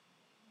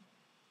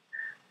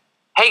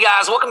Hey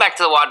guys, welcome back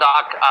to the WOD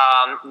Doc.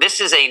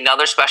 This is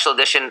another special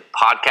edition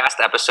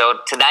podcast episode.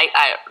 Today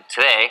I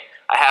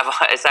have,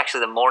 it's actually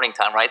the morning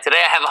time, right?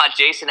 Today I have on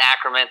Jason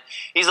Ackerman.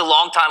 He's a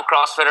longtime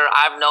CrossFitter.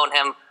 I've known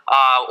him,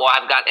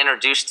 I've got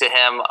introduced to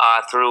him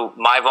through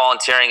my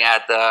volunteering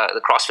at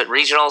the CrossFit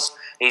Regionals.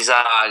 He's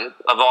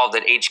evolved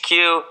at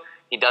HQ.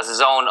 He does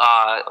his own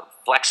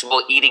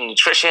flexible eating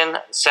nutrition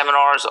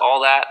seminars, all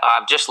that.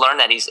 I've just learned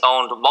that he's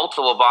owned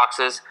multiple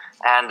boxes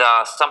and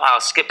somehow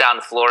skipped down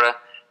to Florida.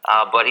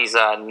 But he's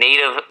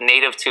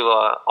native to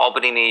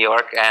Albany, New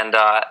York. And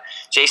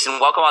Jason,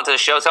 welcome onto the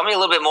show. Tell me a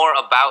little bit more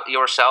about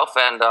yourself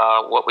and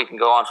what we can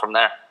go on from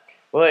there.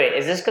 Wait,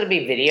 is this going to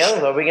be video?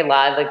 Are we going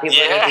live? Like people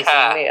are going to be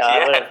seeing me?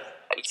 Yeah.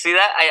 See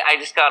that? I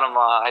just got him.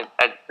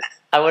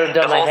 I would have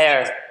done my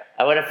hair.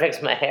 I would have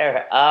fixed my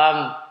hair.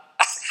 That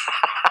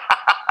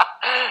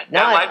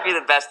might be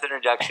the best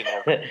introduction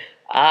ever.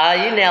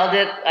 You nailed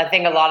it. I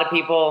think a lot of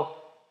people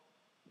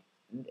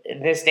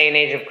in this day and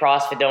age of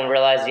CrossFit don't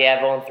realize,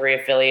 I've owned 3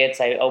 affiliates.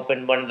 I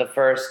opened one of the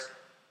first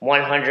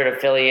 100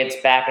 affiliates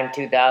back in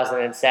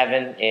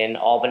 2007 in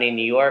Albany,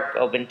 New York.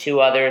 Opened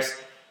 2 others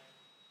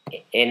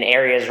in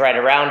areas right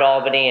around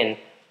Albany and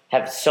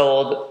have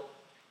sold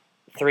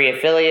 3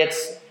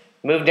 affiliates.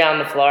 Moved down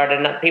to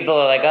Florida. People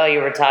are like, oh,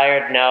 you're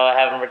retired? No, I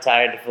haven't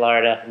retired to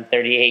Florida. I'm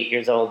 38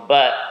 years old.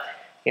 But,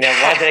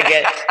 wanted to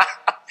get...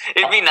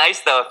 It'd be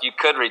nice, though, if you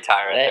could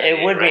retire.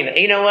 It would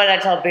be. You know what? I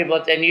tell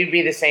people, and you'd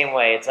be the same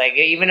way. It's like,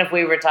 even if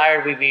we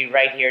retired, we'd be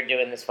right here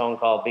doing this phone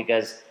call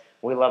because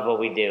we love what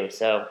we do.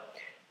 So,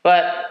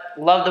 but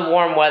love the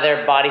warm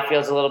weather. Body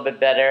feels a little bit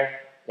better.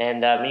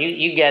 And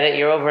you get it.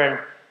 You're over in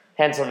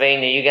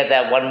Pennsylvania. You get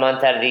that 1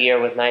 month out of the year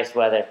with nice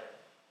weather.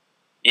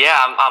 Yeah,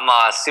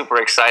 I'm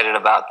super excited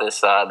about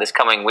this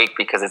coming week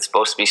because it's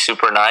supposed to be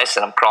super nice,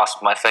 and I'm crossing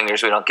my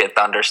fingers we don't get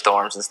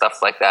thunderstorms and stuff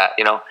like that.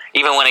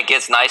 Even when it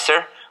gets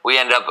nicer, we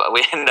end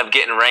up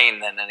getting rain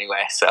then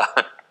anyway. So,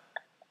 but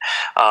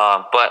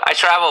I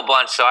travel a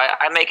bunch, so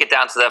I make it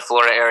down to that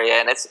Florida area,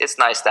 and it's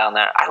nice down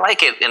there. I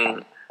like it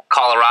in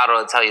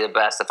Colorado, to tell you the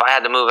best. If I had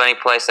to move any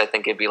place, I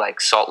think it'd be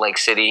like Salt Lake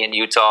City in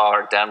Utah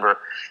or Denver.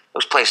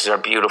 Those places are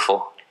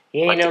beautiful,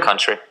 the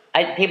country.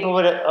 People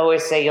would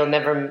always say you're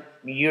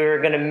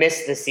going to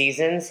miss the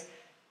seasons,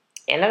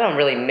 and I don't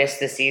really miss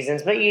the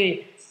seasons, but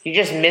you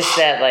just miss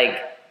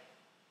that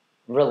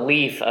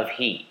relief of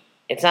heat.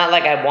 It's not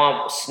like I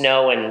want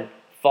snow and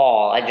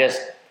fall.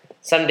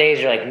 Some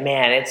days you're like,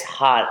 man, it's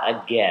hot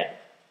again.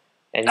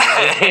 And but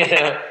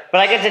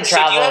I get to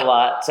travel a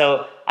lot,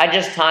 so I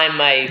just time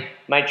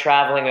my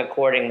traveling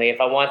accordingly.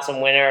 If I want some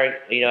winter,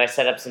 I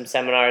set up some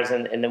seminars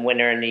in the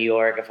winter in New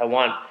York. If I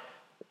want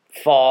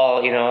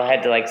fall, I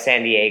head to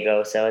San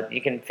Diego, so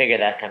you can figure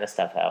that kind of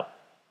stuff out.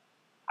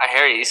 I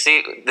hear you. You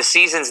see, the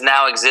seasons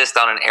now exist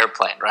on an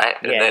airplane, right?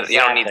 Yeah, exactly.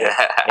 You don't need to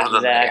have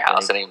them in your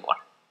house anymore.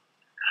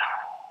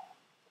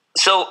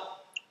 So,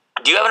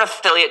 do you have an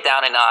affiliate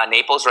down in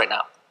Naples right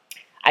now?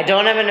 I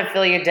don't have an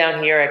affiliate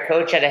down here. I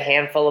coach at a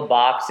handful of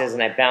boxes,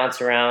 and I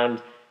bounce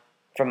around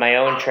for my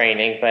own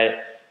training.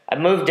 But I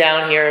moved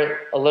down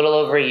here a little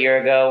over a year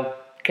ago.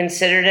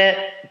 Considered it,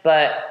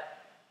 but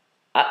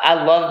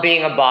I love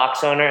being a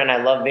box owner, and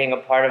I love being a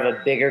part of a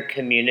bigger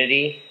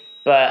community.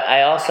 But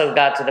I also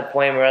got to the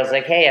point where I was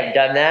like, hey, I've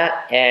done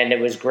that, and it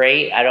was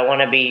great. I don't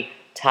want to be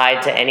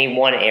tied to any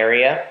one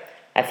area.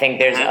 I think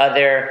there's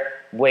other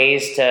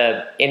ways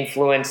to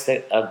influence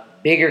a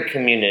bigger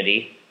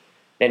community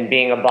than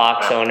being a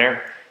box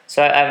owner.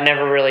 So I've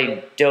never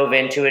really dove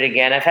into it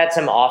again. I've had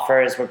some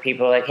offers where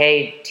people are like,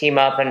 hey, team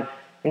up, and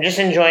I'm just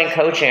enjoying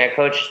coaching. I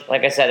coach,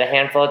 like I said, a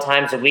handful of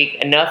times a week,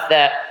 enough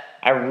that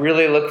I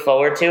really look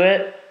forward to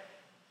it.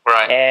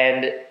 Right.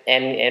 And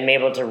am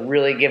able to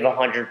really give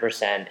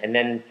 100%. And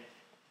then,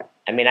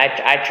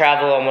 I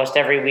travel almost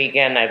every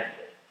weekend.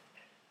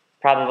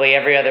 Probably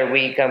every other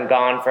week I'm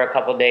gone for a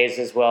couple days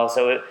as well.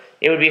 So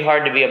it would be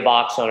hard to be a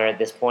box owner at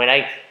this point.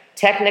 I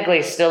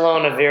technically still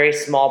own a very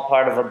small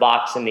part of a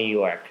box in New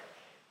York.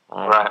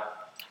 Right.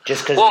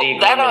 Just because of the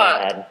agreement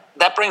I had.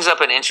 That brings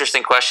up an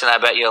interesting question I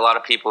bet you a lot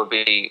of people would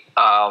be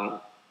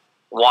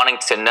wanting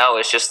to know.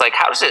 It's just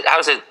how does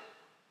it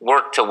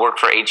work to work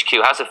for HQ?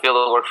 How does it feel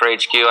to work for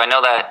HQ? I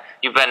know that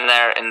you've been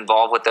there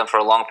involved with them for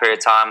a long period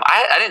of time.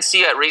 I didn't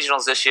see you at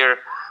regionals this year,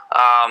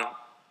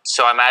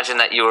 so I imagine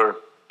that you were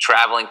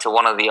traveling to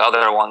one of the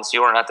other ones.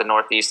 You weren't at the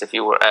Northeast. If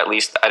you were, at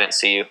least I didn't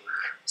see you.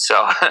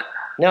 So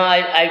no,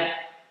 I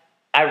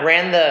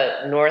ran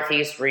the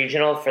Northeast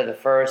regional for the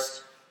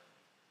first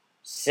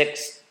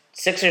six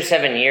or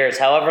 7 years,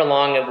 however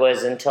long it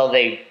was until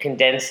they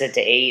condensed it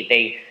to 8.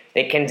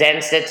 They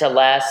condensed it to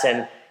less,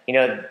 and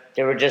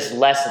there were just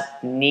less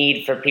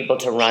need for people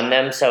to run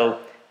them. So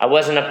I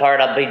wasn't a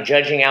part. I'll be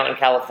judging out in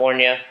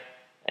California,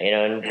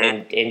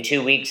 in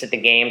 2 weeks at the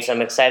game. So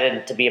I'm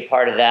excited to be a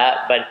part of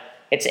that. But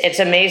it's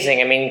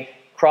amazing.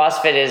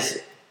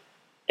 CrossFit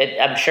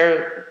I'm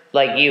sure,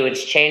 like you,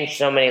 it's changed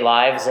so many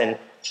lives. And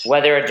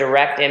whether a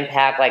direct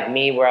impact like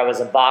me, where I was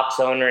a box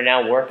owner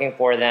now working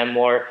for them,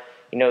 or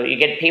you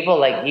get people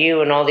like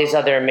you and all these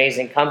other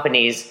amazing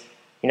companies.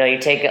 You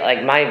take it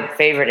like my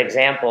favorite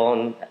example,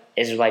 and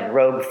is like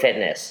Rogue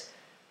Fitness.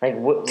 Like,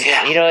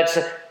 Yeah. you know,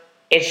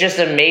 it's just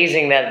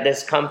amazing that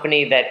this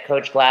company that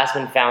Coach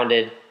Glassman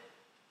founded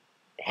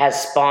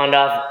has spawned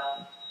off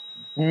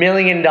 $1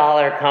 million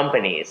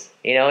companies.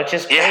 You know, it's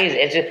just crazy.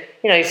 It's just,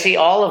 you know, you see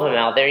all of them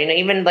out there. You know,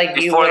 even like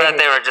before that,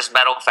 they were just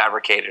metal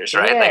fabricators,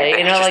 right? Yeah, like,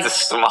 you know, like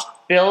small.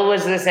 Bill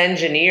was this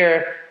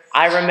engineer.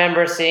 I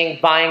remember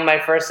buying my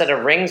first set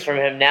of rings from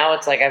him. Now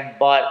it's like I've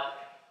bought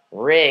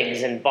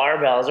rigs and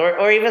barbells,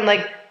 or even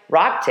like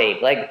rock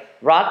tape. Like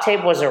rock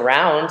tape was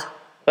around,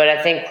 but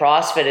I think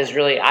CrossFit is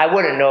really. I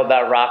wouldn't know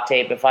about rock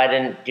tape if I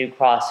didn't do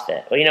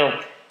CrossFit. Well, you know.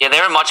 Yeah, they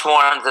were much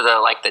more into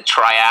the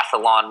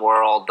triathlon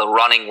world, the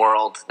running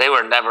world. They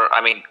were never.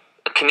 I mean,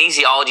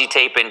 kinesiology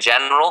tape in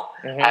general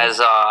has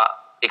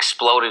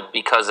exploded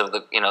because of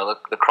the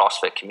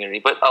CrossFit community.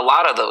 But a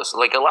lot of those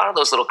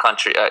little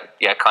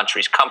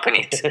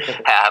companies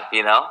have,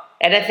 you know.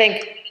 And I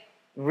think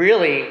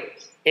really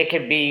it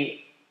could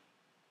be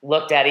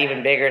looked at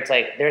even bigger. It's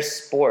like there's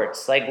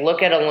sports. Like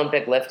look at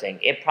Olympic lifting.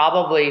 It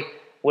probably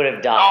would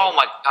have died. Oh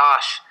my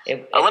gosh!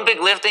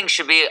 Olympic lifting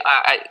should be.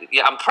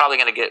 I'm probably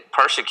going to get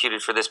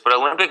persecuted for this, but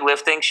Olympic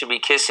lifting should be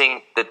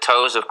kissing the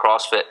toes of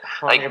CrossFit.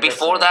 100%. Like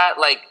before that,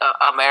 like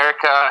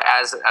America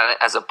as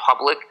a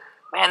public,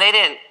 man,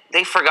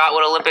 they forgot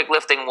what Olympic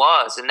lifting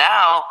was, and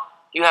now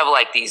you have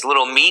like these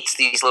little meets,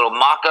 these little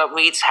mock-up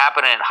meets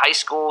happening in high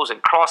schools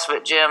and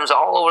CrossFit gyms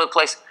all over the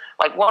place.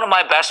 Like one of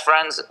my best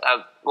friends,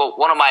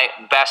 one of my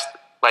best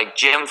like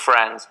gym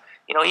friends,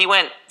 you know, he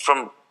went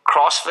from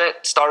CrossFit,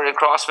 started in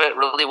CrossFit,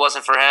 really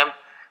wasn't for him.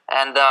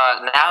 And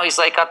now he's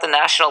like at the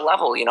national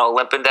level, you know,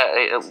 limping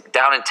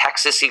down in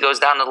Texas. He goes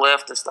down to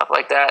lift and stuff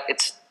like that.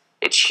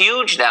 It's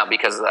huge now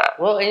because of that.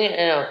 Well, you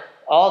know,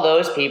 all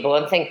those people,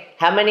 and think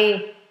how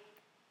many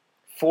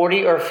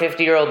 40 or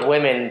 50-year-old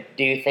women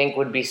do you think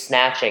would be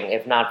snatching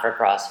if not for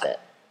CrossFit?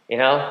 You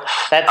know,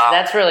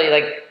 that's really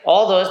like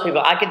all those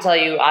people. I can tell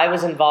you, I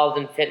was involved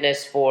in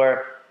fitness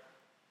for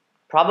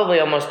probably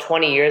almost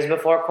 20 years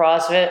before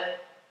CrossFit.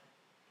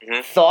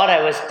 Thought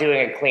I was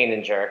doing a clean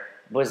and jerk.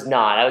 Was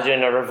not. I was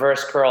doing a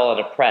reverse curl and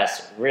a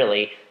press,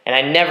 really. And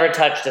I never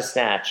touched a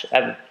snatch.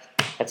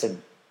 That's a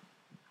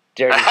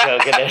dirty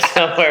joke in there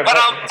somewhere. But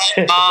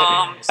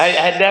I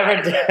had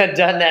never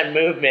done that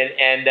movement.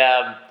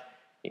 And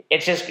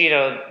it's just, you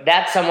know,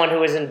 that's someone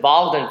who is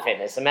involved in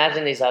fitness.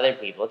 Imagine these other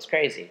people. It's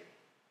crazy.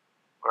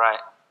 Right.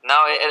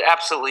 No, it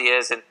absolutely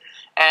is. And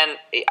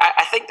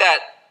I think that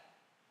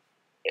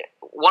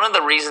one of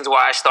the reasons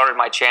why I started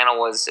my channel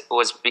was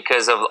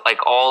because of like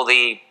all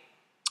the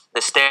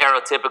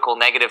stereotypical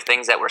negative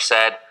things that were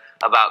said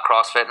about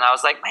CrossFit, and I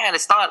was like, man,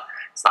 it's not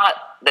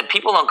that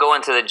people don't go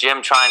into the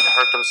gym trying to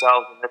hurt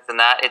themselves and this and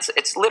that.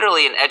 It's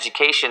literally an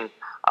education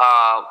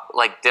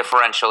like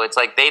differential. It's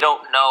like they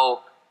don't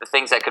know the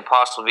things that could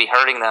possibly be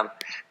hurting them.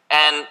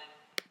 And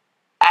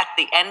at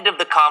the end of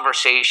the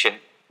conversation,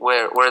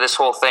 where this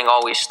whole thing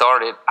always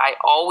started, I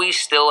always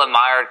still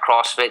admired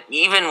CrossFit,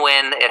 even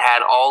when it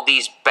had all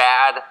these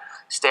bad,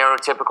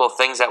 stereotypical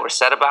things that were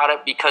said about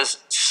it, because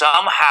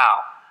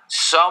somehow,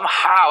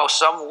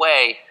 some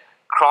way,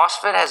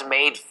 CrossFit has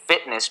made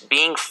fitness,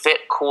 being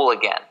fit, cool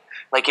again.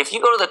 Like, if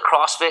you go to the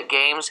CrossFit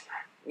Games,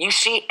 you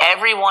see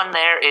everyone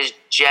there is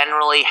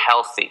generally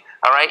healthy.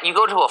 All right, you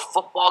go to a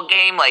football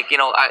game, like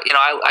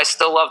I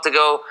still love to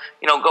go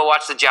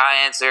watch the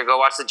Giants or go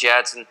watch the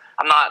Jets, and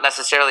I'm not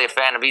necessarily a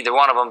fan of either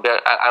one of them,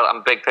 but I'm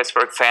a big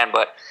Pittsburgh fan.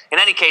 But in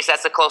any case,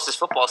 that's the closest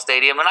football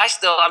stadium, and I'm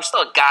still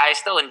a guy. I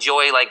still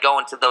enjoy like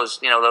going to those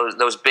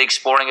those big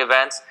sporting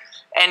events.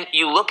 And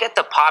you look at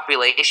the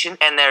population,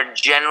 and they're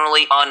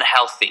generally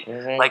unhealthy.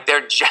 Mm-hmm. Like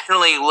they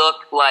generally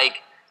look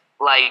like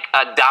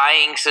a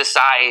dying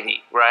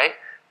society, right?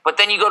 But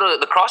then you go to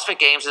the CrossFit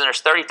Games and there's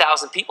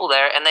 30,000 people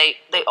there, and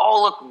they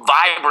all look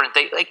vibrant.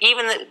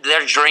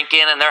 They're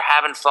drinking and they're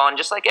having fun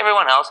just like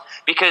everyone else,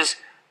 because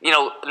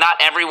not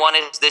everyone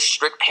is this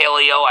strict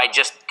paleo, I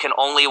just can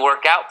only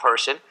work out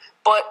person.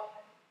 But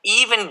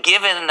even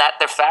given that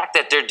the fact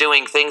that they're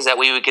doing things that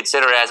we would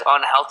consider as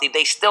unhealthy,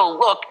 they still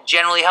look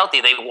generally healthy.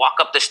 They walk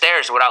up the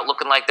stairs without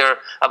looking like they're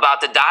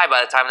about to die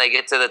by the time they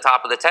get to the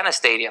top of the tennis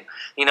stadium.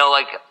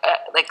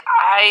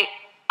 I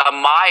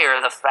admire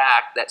the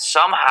fact that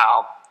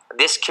somehow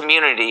this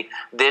community,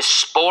 this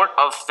sport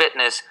of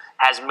fitness,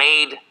 has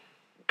made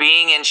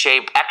being in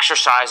shape,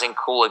 exercising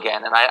cool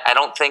again. And I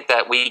don't think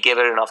that we give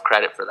it enough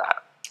credit for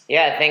that.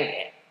 Yeah, I think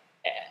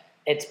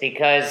it's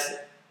because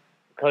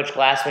Coach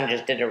Glassman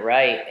just did it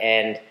right.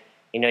 And,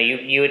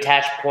 you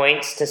attach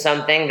points to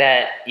something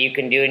that you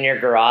can do in your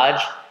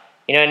garage.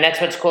 And that's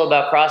what's cool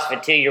about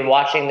CrossFit, too. You're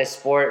watching the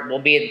sport. We'll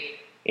be,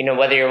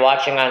 whether you're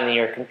watching on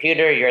your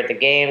computer, you're at the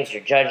games,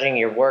 you're judging,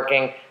 you're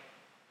working.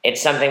 It's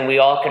something we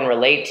all can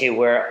relate to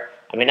where,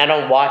 I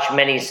don't watch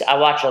I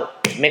watch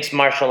mixed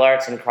martial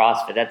arts and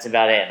CrossFit. That's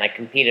about it. And I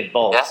compete at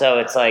both. Yeah. So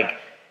it's like,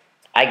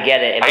 I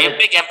get it. Are you a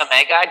big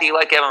MMA guy? Do you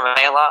like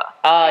MMA a lot?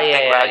 Oh,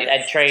 yeah.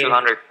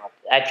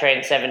 I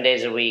train 7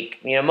 days a week.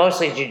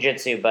 Mostly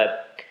jiu-jitsu,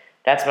 but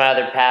that's my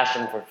other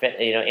passion for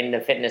in the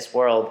fitness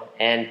world.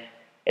 And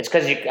it's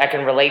because I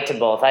can relate to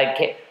both. I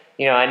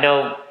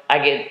know I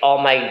get all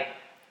my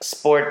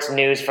sports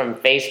news from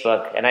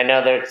Facebook, and I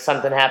know there's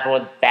something happened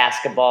with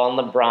basketball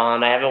and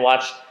LeBron. I haven't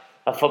watched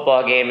a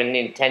football game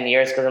in 10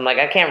 years because I'm like,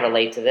 I can't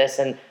relate to this.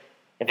 And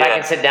if I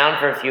can sit down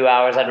for a few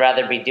hours, I'd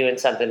rather be doing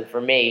something for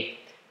me.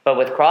 But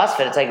with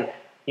CrossFit, it's like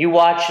you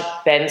watch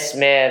Ben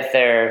Smith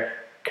or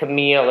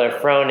Camille or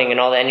Froning and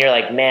all that, and you're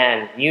like,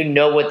 man, you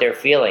know what they're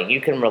feeling. You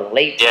can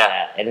relate to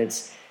that. And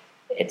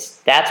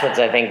that's what's,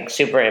 I think,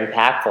 super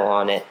impactful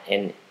on it.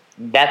 And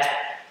that's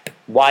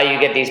why you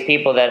get these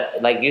people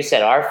that, like you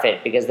said, are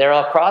fit, because they're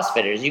all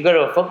CrossFitters. You go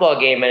to a football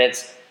game and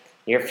it's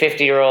your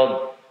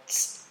 50-year-old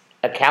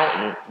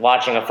accountant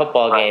watching a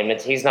football game.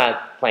 He's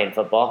not playing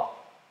football.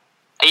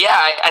 Yeah,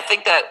 I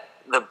think that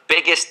the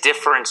biggest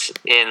difference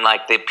in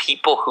like the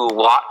people who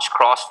watch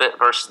CrossFit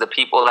versus the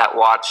people that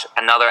watch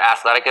another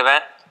athletic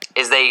event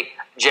is they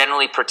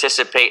generally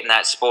participate in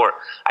that sport.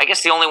 I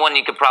guess the only one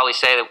you could probably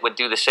say that would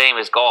do the same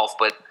is golf,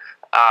 but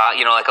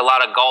like a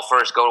lot of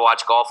golfers go to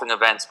watch golfing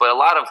events, but a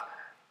lot of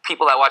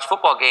people that watch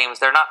football games,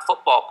 they're not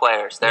football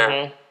players.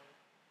 They're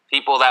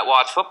people that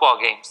watch football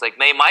games. Like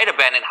they might have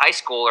been in high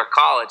school or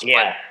college,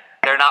 but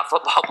they're not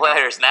football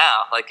players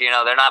now. Like,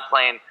 they're not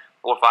playing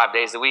 4 or 5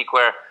 days a week,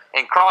 where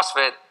in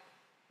CrossFit,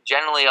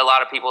 generally a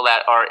lot of people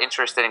that are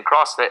interested in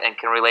CrossFit and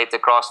can relate to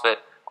CrossFit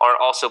are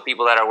also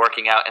people that are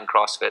working out in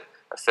CrossFit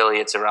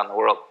affiliates around the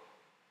world.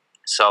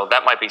 So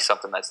that might be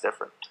something that's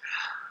different.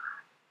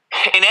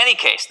 In any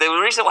case, the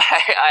reason why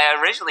I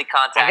originally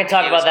contacted you... I can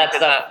talk about that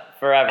stuff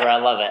forever. I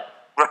love it.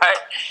 Right?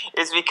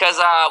 Is because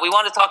we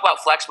wanted to talk about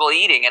flexible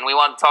eating, and we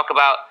wanted to talk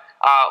about,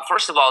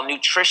 first of all,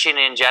 nutrition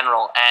in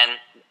general. And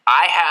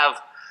I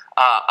have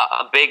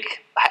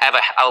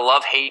a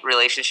love-hate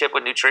relationship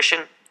with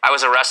nutrition. I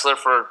was a wrestler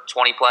for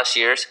 20 plus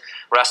years,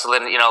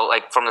 wrestling,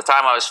 like from the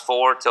time I was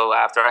 4 till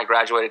after I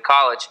graduated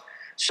college.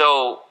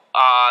 So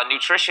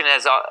nutrition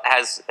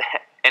has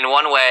in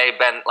one way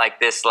been like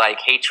this like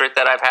hatred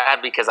that I've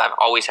had, because I've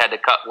always had to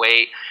cut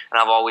weight,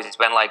 and I've always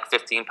been like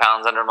 15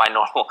 pounds under my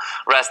normal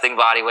resting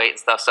body weight and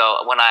stuff.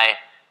 So when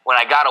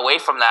I got away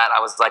from that, I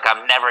was like,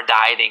 I'm never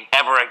dieting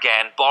ever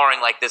again, barring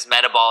like this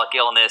metabolic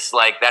illness.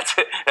 Like that's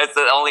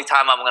the only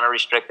time I'm going to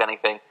restrict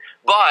anything.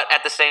 But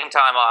at the same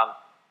time,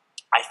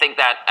 I think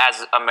that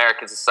as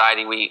American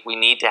society, we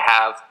need to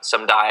have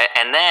some diet.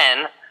 And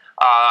then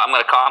I'm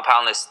going to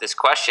compound this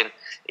question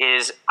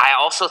is I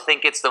also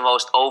think it's the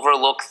most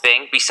overlooked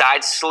thing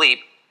besides sleep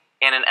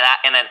in an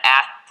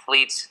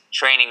athlete's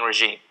training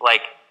regime.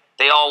 Like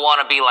they all want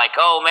to be like,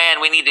 oh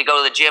man, we need to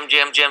go to the gym.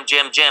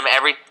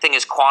 Everything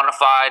is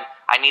quantified.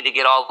 I need to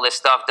get all this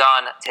stuff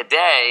done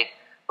today.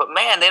 But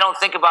man, they don't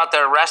think about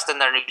their rest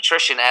and their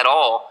nutrition at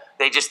all.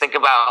 They just think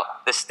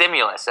about the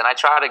stimulus. And I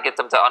try to get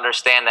them to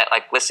understand that,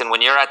 like, listen,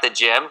 when you're at the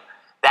gym,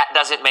 that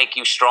doesn't make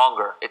you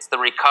stronger. It's the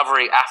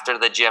recovery after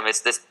the gym. It's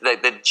this,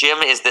 the gym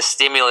is the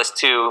stimulus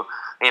to,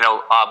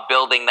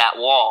 building that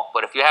wall.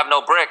 But if you have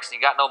no bricks,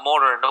 you got no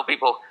mortar, no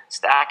people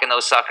stacking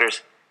those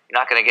suckers, you're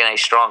not going to get any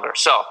stronger.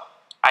 So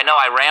I know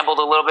I rambled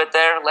a little bit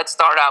there. Let's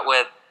start out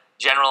with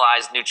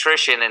generalized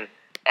nutrition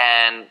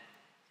and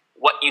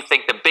what you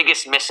think the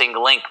biggest missing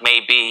link may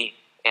be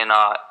in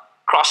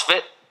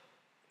CrossFit,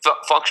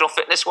 functional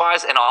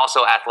fitness-wise, and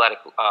also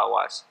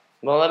athletic-wise.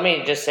 Well, let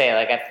me just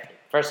say,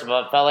 first of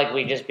all, it felt like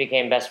we just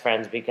became best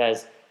friends,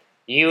 because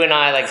you and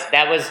I,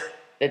 that was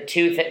the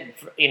two things.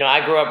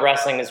 I grew up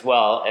wrestling as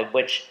well,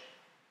 which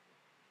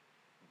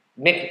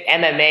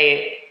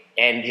MMA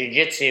and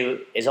jiu-jitsu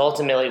is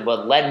ultimately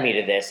what led me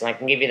to this. And I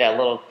can give you that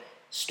little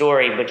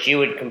story, but you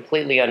would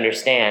completely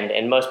understand.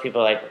 And most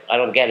people are like, I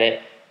don't get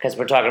it, because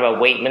we're talking about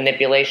weight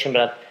manipulation.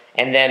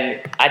 And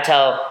then I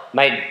tell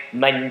my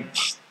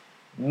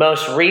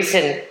most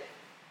recent,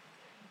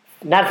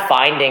 not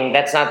finding,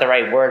 that's not the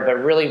right word, but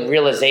really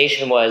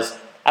realization was,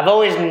 I've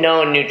always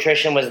known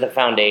nutrition was the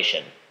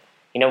foundation.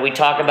 We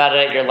talk about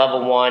it at your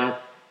level 1.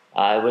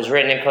 It was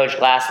written in Coach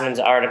Glassman's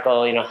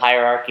article,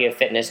 Hierarchy of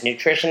Fitness.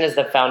 Nutrition is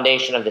the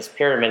foundation of this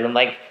pyramid. And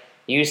like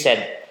you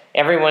said,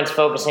 everyone's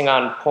focusing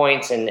on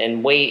points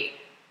and weight,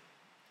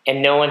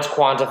 and no one's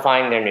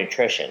quantifying their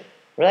nutrition.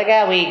 We're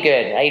like, we eat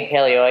good. I eat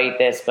paleo, I eat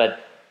this. But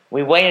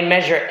we weigh and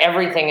measure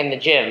everything in the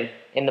gym,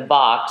 in the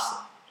box.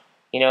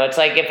 It's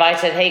like if I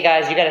said, hey,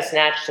 guys, you got a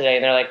snatch today.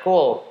 And they're like,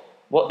 cool.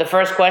 Well, the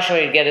first question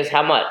we'd get is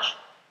how much?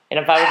 And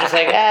if I was just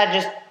like,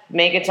 just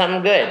make it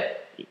something good.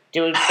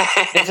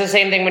 It's the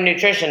same thing with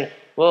nutrition.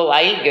 Well,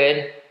 I eat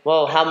good.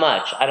 Well, how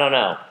much? I don't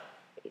know.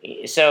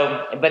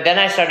 So, but then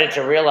I started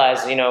to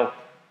realize,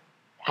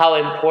 how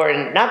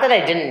important, not that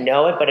I didn't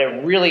know it, but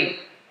it really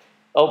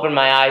opened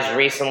my eyes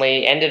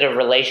recently, ended a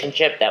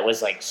relationship that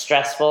was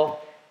stressful.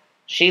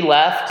 She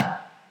left.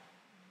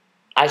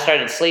 I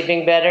started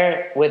sleeping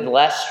better with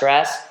less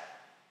stress,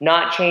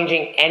 not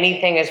changing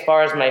anything as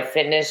far as my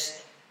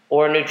fitness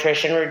or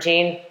nutrition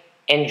routine,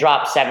 and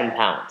dropped 7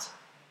 pounds.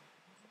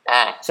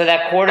 So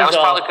that cortisol... That was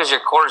probably because your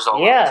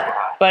cortisol... Yeah,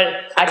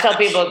 but I tell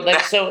people,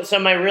 so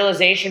my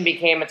realization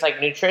became, it's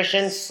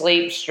nutrition,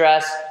 sleep,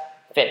 stress,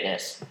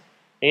 fitness.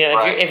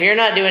 If you're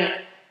not doing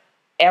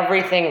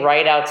everything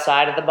right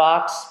outside of the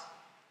box,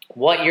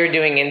 what you're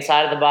doing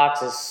inside of the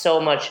box is so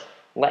much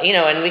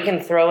And we can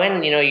throw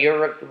in,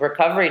 your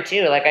recovery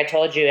too. Like I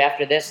told you,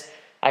 after this,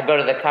 I go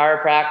to the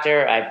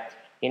chiropractor. I,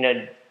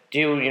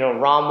 do,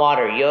 Ram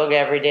water, yoga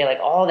every day. Like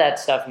all that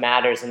stuff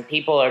matters. And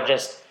people are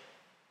just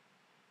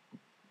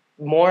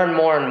more and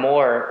more and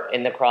more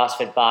in the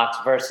CrossFit box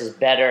versus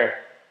better.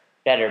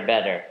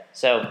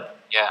 So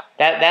yeah,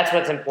 that's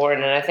what's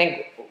important. And I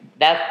think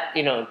that,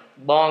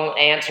 long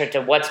answer to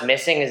what's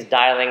missing is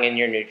dialing in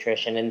your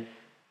nutrition. And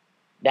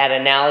that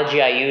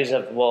analogy I use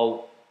of,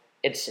 well,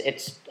 it's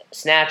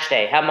snatch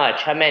day. How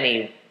much? How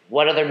many?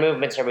 What other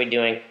movements are we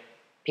doing?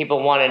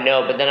 People want to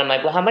know. But then I'm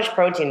like, well, how much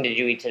protein did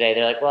you eat today?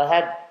 They're like, well, I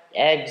had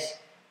eggs.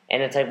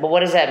 And it's like, well,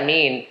 what does that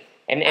mean?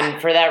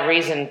 And for that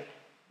reason,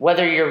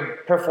 whether you're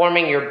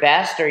performing your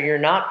best or you're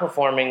not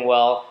performing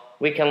well,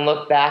 we can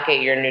look back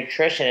at your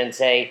nutrition and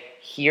say,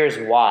 here's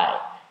why.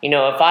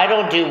 If I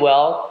don't do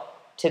well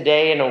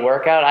today in a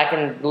workout, I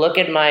can look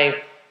at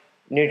my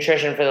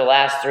nutrition for the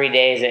last 3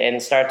 days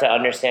and start to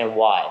understand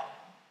why.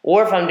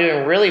 Or if I'm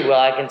doing really well,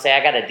 I can say,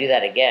 I got to do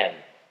that again.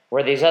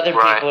 Where these other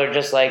people are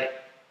just like,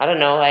 I don't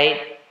know, I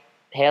ate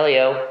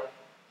paleo.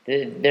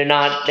 They're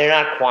not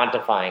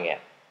quantifying it.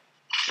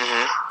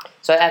 Mm-hmm.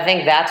 So I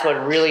think that's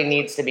what really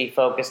needs to be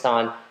focused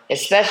on,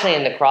 especially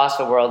in the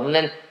CrossFit world. And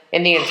then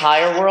in the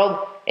entire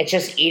world, it's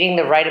just eating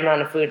the right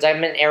amount of foods.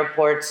 I'm in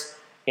airports,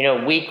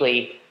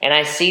 weekly, and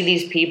I see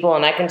these people,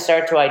 and I can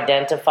start to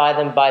identify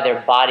them by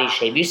their body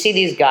shape. You see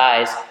these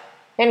guys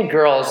and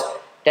girls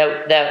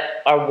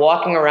that are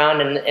walking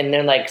around, and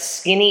they're like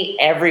skinny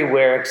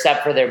everywhere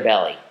except for their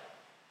belly.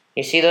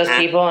 You see those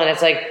people, and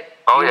it's like,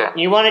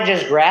 you want to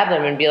just grab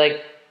them and be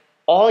like,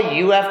 all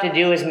you have to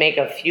do is make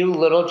a few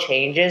little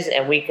changes,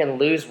 and we can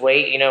lose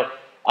weight.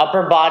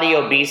 Upper body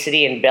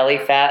obesity and belly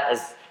fat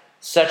is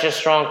such a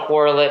strong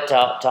correlate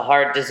to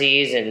heart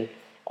disease and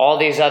all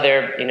these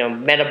other,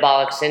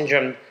 metabolic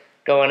syndrome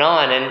going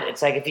on. And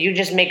it's like, if you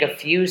just make a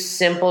few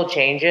simple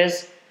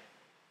changes,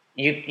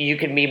 you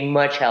can be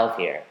much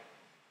healthier.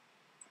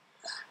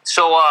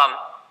 So,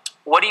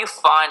 what do you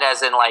find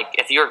as in, like,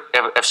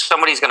 if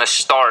somebody's going to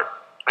start,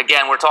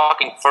 again, we're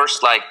talking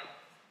first, like,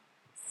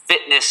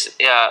 fitness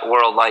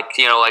world,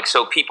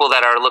 so people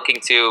that are looking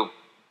to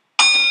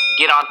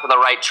get onto the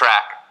right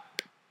track,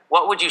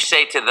 what would you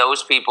say to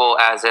those people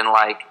as in,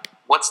 like,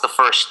 what's the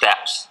first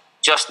steps?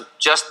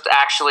 Just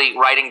actually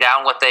writing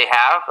down what they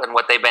have and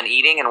what they've been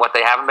eating and what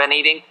they haven't been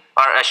eating?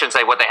 Or I shouldn't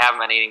say what they haven't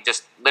been eating,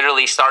 just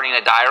literally starting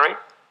a diary?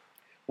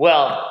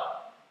 Well,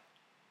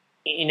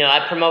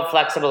 I promote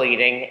flexible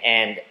eating,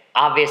 and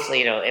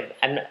obviously,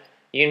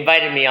 you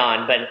invited me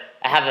on, but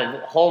I have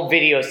a whole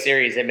video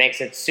series that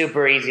makes it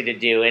super easy to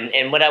do.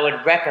 And what I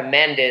would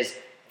recommend is,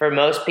 for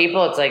most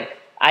people, it's like,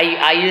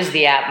 I use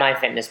the app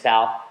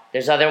MyFitnessPal.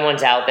 There's other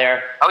ones out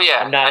there. Oh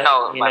yeah, I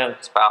know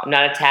MyFitnessPal. I'm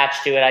not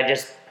attached to it. I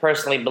just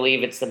personally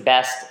believe it's the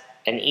best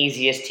and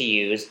easiest to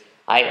use.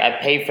 I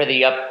pay for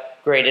the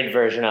upgraded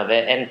version of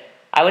it. And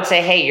I would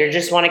say, hey, you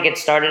just want to get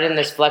started in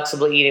this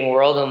flexible eating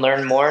world and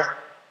learn more?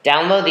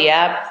 Download the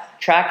app,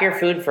 track your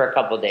food for a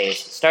couple days.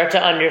 Start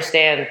to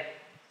understand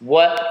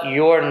what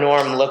your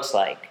norm looks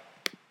like.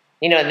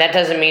 And that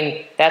doesn't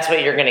mean that's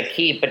what you're going to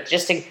keep, but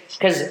just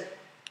because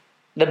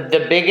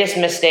the biggest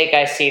mistake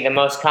I see, the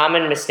most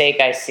common mistake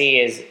I see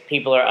is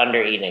people are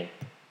under-eating.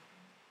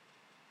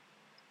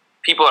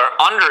 People are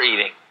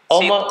under-eating?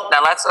 Almost.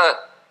 Now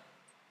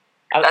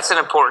that's an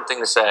important thing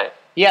to say.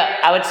 Yeah,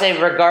 I would say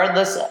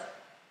regardless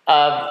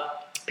of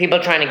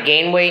people trying to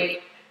gain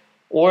weight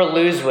or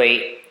lose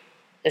weight,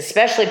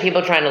 especially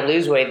people trying to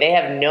lose weight, they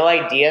have no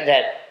idea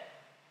that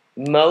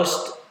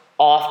most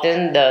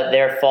often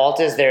their fault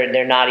is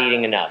they're not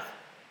eating enough.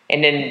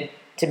 And then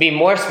to be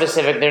more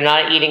specific, they're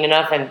not eating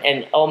enough,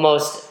 and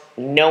almost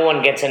no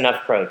one gets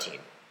enough protein.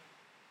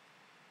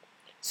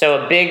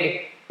 So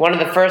one of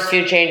the first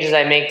few changes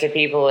I make to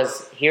people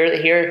is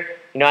here.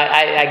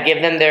 I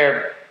give them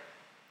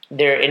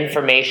their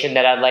information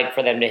that I'd like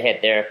for them to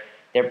hit, their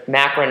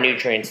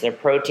macronutrients, their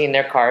protein,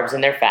 their carbs,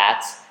 and their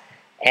fats.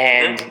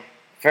 And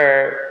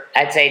for,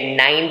 I'd say,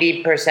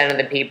 90% of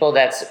the people,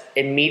 that's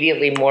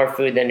immediately more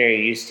food than they're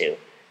used to.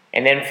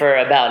 And then for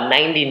about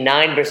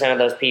 99% of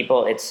those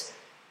people, it's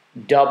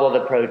double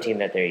the protein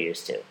that they're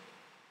used to.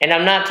 And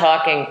I'm not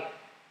talking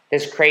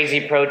this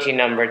crazy protein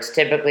number. It's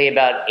typically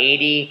about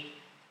 80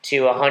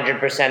 to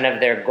 100% of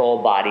their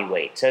goal body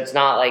weight. So it's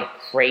not like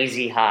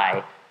crazy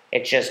high.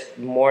 It's just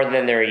more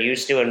than they're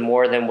used to and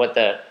more than what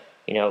the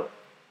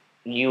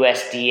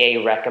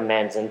USDA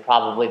recommends and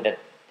probably that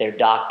their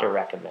doctor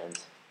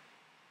recommends.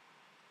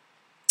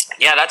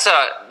 Yeah, that's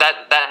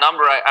that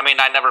number.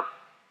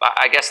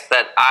 I guess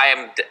that I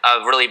am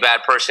a really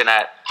bad person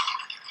at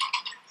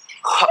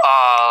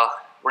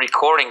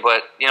recording,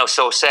 but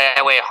so say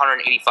I weigh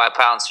 185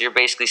 pounds, so you're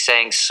basically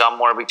saying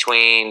somewhere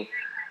between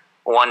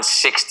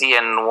 160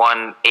 and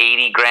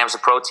 180 grams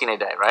of protein a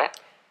day, right?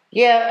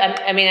 Yeah,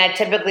 I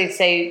typically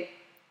say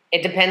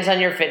it depends on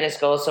your fitness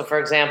goals. So, for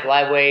example,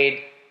 I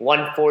weighed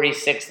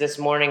 146 this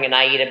morning, and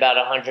I eat about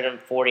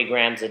 140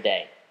 grams a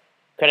day.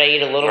 Could I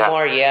eat a little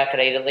more? Yeah. Could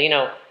I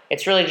eat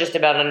it's really just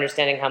about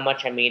understanding how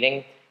much I'm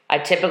eating. I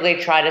typically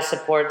try to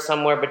support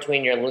somewhere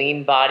between your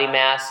lean body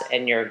mass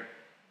and your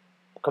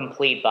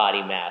complete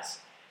body mass.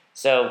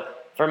 So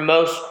for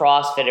most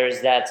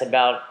CrossFitters, that's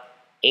about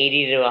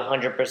 80 to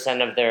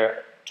 100% of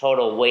their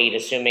total weight,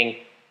 assuming,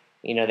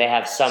 they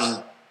have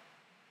some,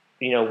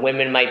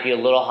 women might be a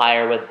little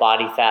higher with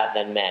body fat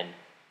than men.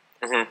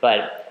 Mm-hmm.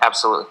 But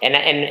absolutely.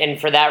 And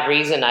for that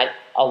reason,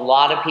 a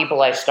lot of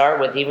people I start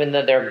with, even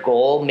though their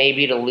goal may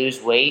be to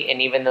lose weight,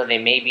 and even though they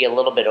may be a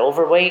little bit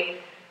overweight,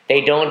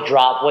 they don't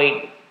drop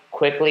weight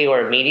quickly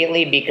or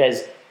immediately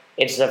because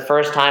it's the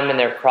first time in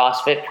their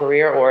CrossFit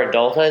career or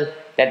adulthood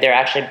that they're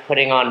actually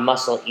putting on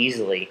muscle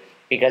easily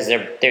because they're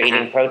mm-hmm.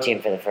 eating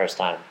protein for the first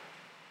time.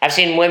 I've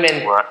seen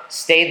women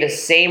stay the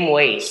same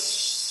weight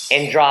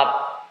and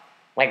drop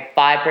like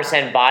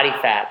 5% body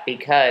fat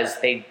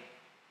because they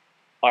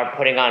are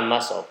putting on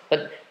muscle.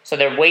 But so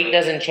their weight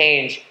doesn't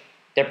change,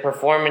 their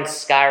performance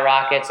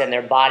skyrockets, and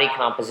their body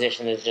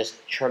composition is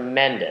just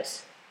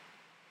tremendous.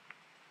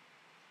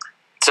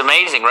 It's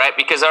amazing, right?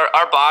 Because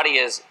our body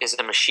is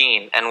a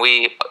machine, and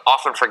we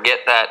often forget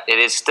that it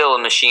is still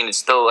a machine. It's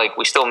still like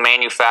we still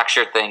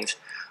manufacture things,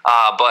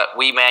 but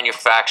we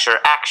manufacture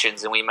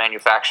actions and we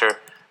manufacture,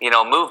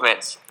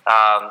 movements.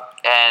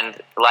 And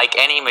like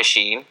any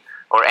machine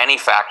or any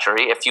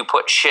factory, if you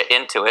put shit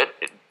into it,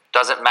 it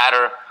doesn't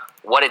matter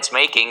what it's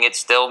making, it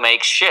still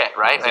makes shit,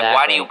 right? Exactly.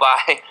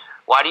 Like,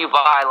 why do you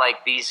buy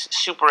like these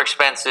super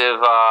expensive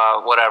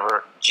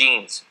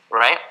jeans,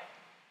 right?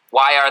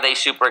 Why are they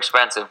super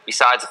expensive?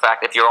 Besides the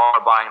fact that if you are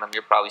buying them,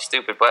 you're probably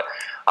stupid. But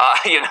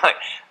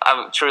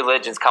True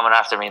Religion's coming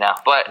after me now.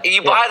 But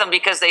you buy them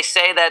because they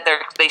say that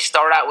they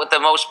start out with the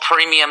most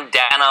premium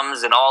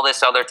denims and all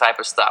this other type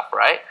of stuff,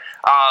 right?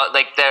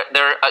 Like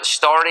their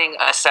starting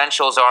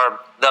essentials are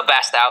the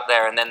best out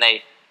there, and then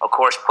they, of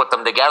course, put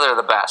them together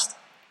the best.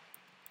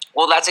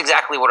 Well, that's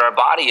exactly what our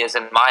body is,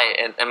 in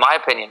my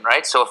opinion,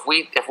 right? So if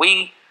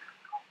we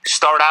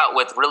start out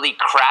with really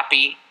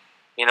crappy,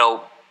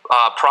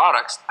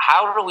 products,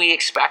 how do we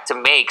expect to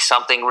make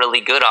something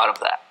really good out of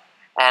that?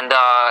 And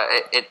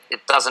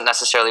it doesn't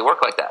necessarily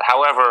work like that.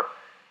 However,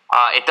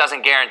 it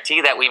doesn't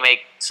guarantee that we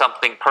make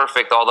something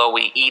perfect. Although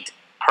we eat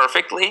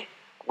perfectly,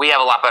 we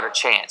have a lot better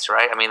chance,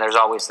 right? I mean, there's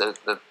always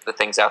the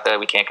things out there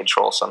we can't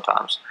control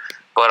sometimes.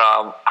 But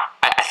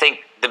I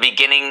think the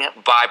beginning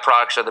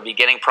byproducts or the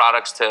beginning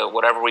products to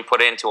whatever we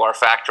put into our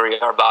factory,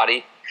 our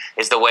body,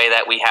 is the way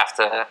that we have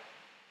to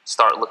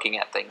start looking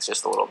at things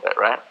just a little bit,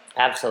 right?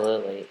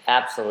 Absolutely.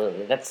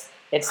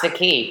 It's the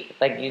key.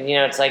 Like,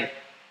 it's like,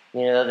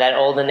 that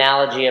old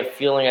analogy of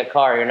fueling a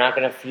car. You're not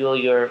going to fuel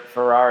your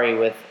Ferrari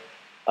with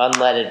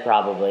unleaded,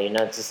 probably.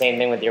 It's the same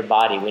thing with your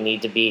body. We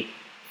need to be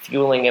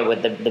fueling it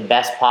with the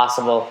best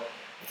possible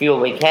fuel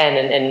we can,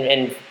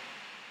 and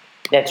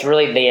that's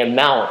really the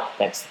amount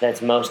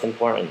that's most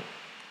important.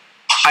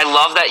 I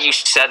love that you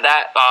said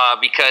that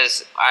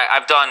because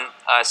I've done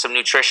some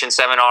nutrition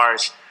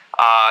seminars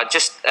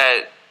just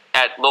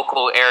at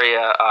local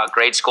area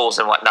grade schools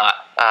and whatnot.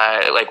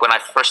 Like when I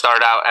first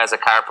started out as a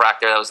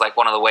chiropractor, that was like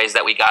one of the ways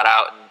that we got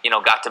out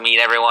and got to meet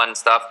everyone and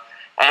stuff.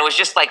 And it was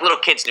just like little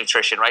kids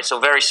nutrition, right? So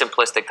very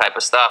simplistic type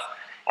of stuff.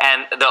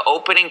 And the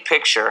opening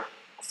picture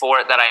for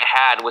it that I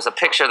had was a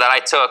picture that I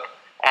took,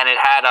 and it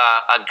had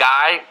a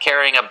guy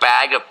carrying a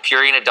bag of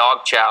Purina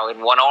dog chow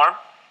in one arm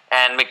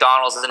and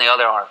McDonald's in the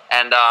other arm.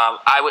 And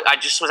I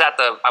just was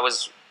I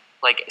was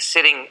like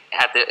sitting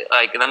at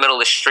in the middle of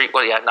the street.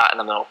 Well, yeah, not in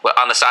the middle, but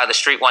on the side of the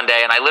street one day,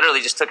 and I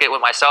literally just took it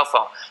with my cell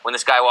phone when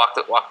this guy walked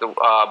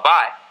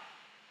by.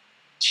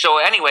 So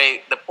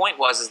anyway, the point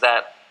was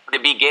that the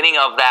beginning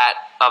of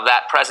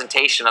that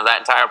presentation, of that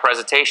entire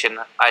presentation,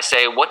 I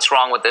say, "What's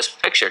wrong with this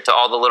picture?" to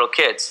all the little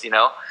kids,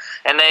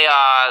 and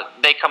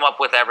they come up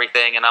with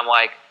everything, and I'm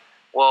like,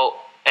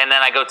 well. And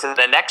then I go to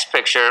the next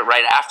picture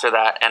right after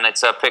that, and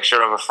it's a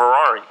picture of a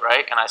Ferrari,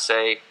 right? And I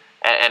say,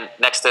 and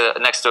next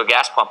to a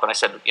gas pump, and I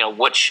said,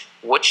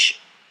 which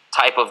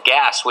type of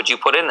gas would you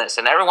put in this?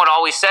 And everyone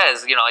always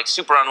says, like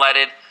super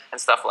unleaded and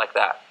stuff like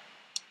that.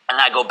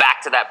 And I go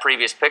back to that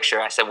previous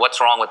picture. I said,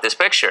 what's wrong with this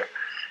picture?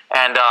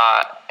 And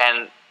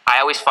I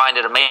always find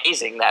it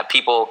amazing that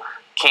people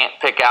can't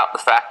pick out the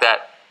fact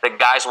that the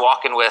guy's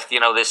walking with,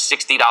 this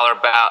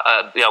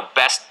 $60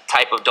 best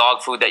type of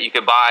dog food that you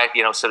could buy,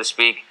 so to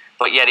speak.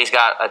 But yet he's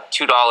got a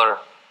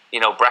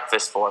 $2,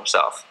 breakfast for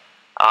himself.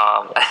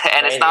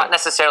 And it's not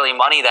necessarily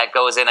money that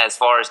goes in as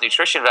far as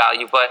nutrition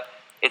value, but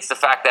it's the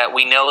fact that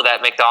we know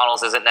that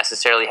McDonald's isn't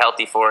necessarily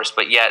healthy for us,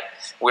 but yet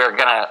we're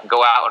gonna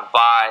go out and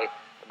buy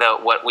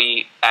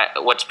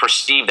what's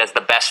perceived as the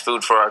best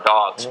food for our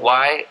dogs.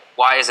 Mm-hmm.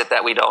 Why is it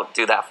that we don't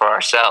do that for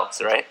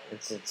ourselves, right?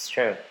 It's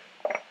true.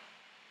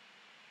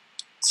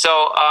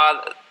 So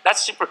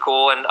that's super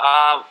cool. And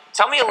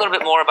tell me a little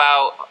bit more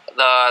about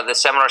the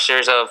seminar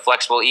series of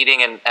flexible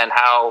eating and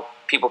how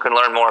people can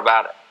learn more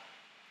about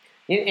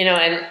it.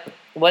 And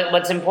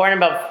what's important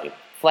about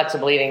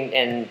flexible eating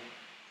and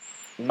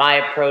my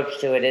approach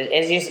to it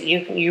is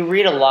you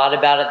read a lot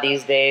about it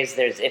these days.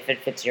 There's If It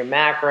Fits Your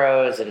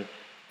Macros and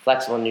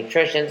flexible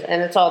nutrition,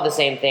 and it's all the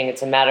same thing.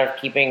 It's a matter of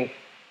keeping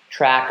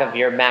track of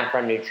your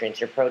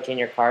macronutrients, your protein,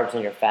 your carbs,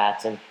 and your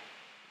fats. And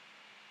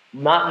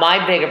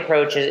my big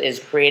approach is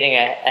creating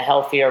a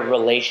healthier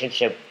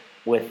relationship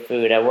with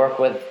food. I work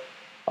with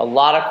a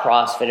lot of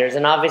CrossFitters,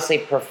 and obviously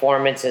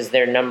performance is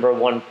their number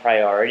one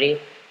priority.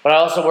 But I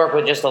also work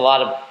with just a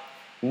lot of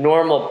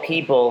normal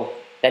people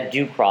that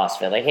do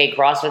CrossFit. Like, hey,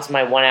 CrossFit's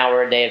my 1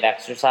 hour a day of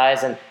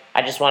exercise, and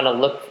I just want to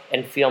look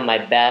and feel my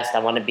best. I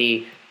want to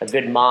be a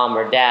good mom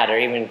or dad or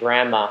even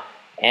grandma.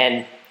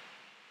 And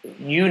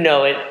you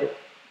know it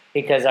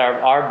because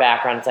our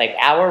background, it's like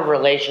our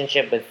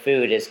relationship with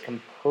food is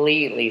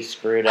completely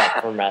screwed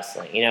up from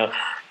wrestling. You know,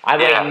 I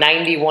weighed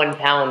 91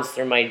 pounds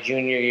through my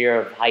junior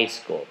year of high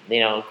school. You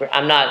know,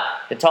 I'm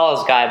not the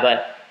tallest guy,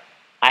 but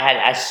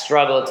I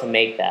struggled to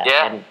make that.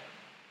 Yeah. And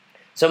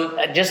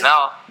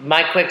so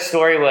my quick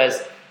story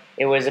was,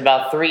 it was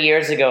about 3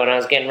 years ago, and I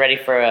was getting ready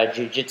for a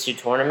jiu-jitsu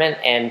tournament,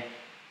 and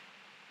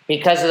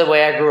because of the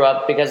way I grew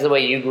up, because of the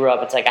way you grew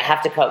up, it's like I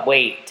have to cut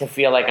weight to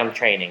feel like I'm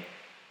training.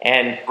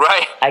 And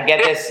I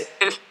get this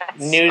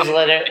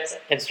newsletter.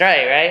 It's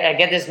right? I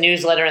get this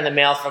newsletter in the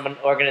mail from an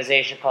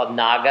organization called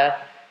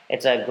NAGA.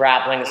 It's a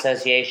grappling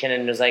association,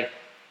 and it was like,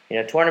 you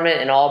know,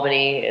 tournament in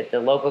Albany at the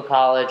local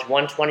college.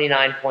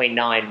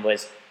 129.9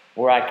 was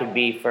where I could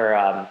be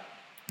for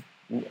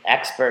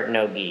expert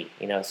no-gi.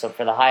 You know, so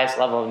for the highest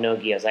level of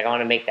no-gi, I was like, I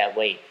want to make that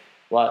weight.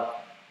 Well,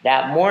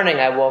 that morning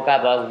I woke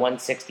up, I was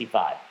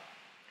 165.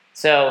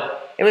 So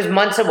it was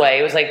months away.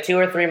 It was like 2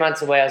 or 3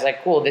 months away. I was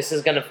like, cool, this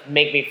is going to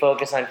make me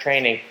focus on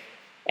training.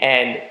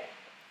 And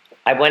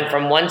I went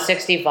from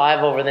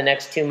 165 over the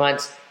next 2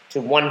 months to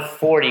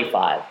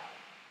 145.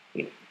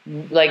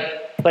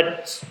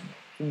 But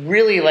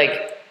really,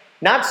 like,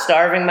 not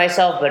starving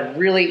myself, but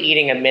really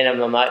eating a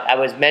minimum. I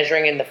was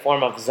measuring in the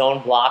form of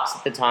zone blocks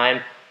at the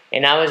time,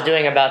 and I was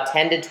doing about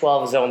 10 to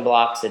 12 zone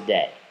blocks a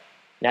day.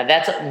 Now,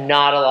 that's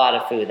not a lot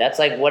of food. That's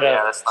like what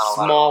a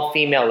small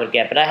female would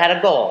get. But I had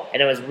a goal,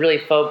 and it was really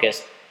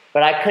focused.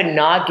 But I could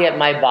not get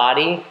my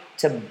body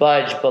to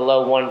budge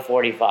below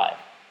 145.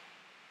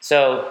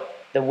 So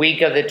the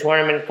week of the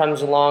tournament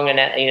comes along,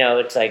 and, you know,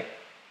 it's like,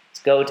 it's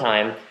go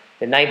time.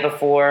 The night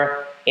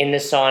before, in the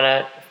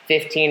sauna,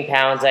 15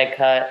 pounds I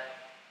cut,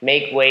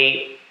 make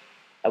weight.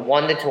 I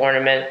won the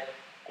tournament,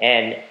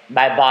 and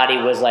my body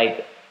was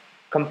like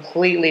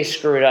completely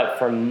screwed up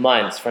for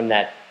months from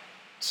that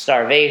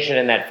starvation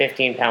and that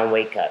 15-pound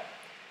weight cut.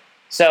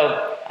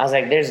 So I was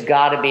like, there's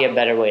got to be a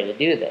better way to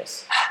do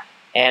this.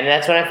 And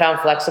that's when I found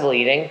flexible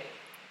eating.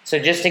 So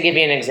just to give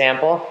you an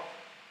example,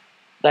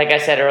 like I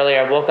said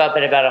earlier, I woke up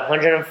at about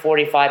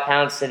 145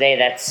 pounds today,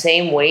 that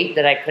same weight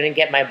that I couldn't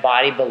get my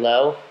body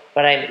below,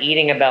 but I'm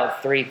eating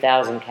about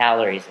 3,000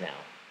 calories now.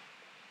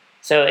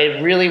 So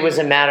it really was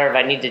a matter of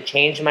I need to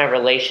change my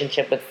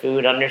relationship with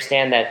food,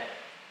 understand that,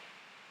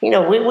 you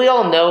know, we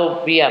all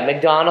know,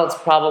 McDonald's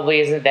probably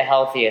isn't the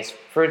healthiest.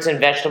 Fruits and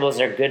vegetables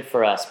are good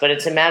for us, but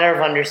it's a matter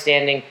of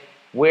understanding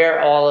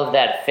where all of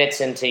that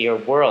fits into your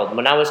world.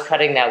 When I was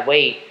cutting that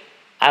weight,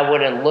 I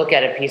wouldn't look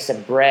at a piece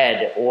of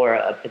bread or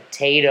a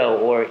potato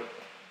or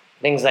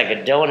things like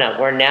a donut,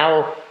 where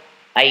now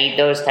I eat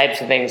those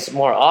types of things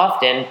more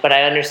often, but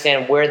I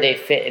understand where they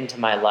fit into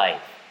my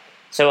life.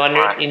 So,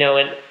 you know,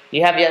 and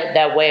you have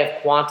that way of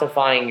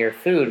quantifying your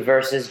food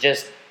versus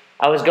just,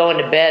 I was going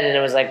to bed and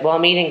it was like, well,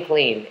 I'm eating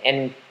clean.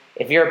 And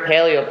if you're a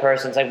paleo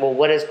person, it's like, well,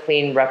 what does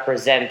clean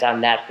represent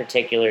on that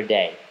particular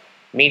day?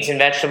 Meats and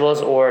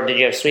vegetables, or did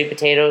you have sweet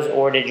potatoes,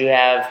 or did you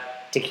have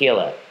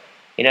tequila?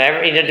 You know,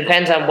 it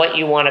depends on what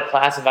you want to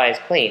classify as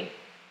clean.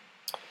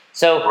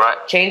 So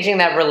changing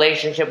that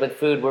relationship with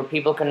food where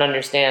people can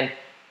understand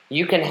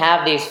you can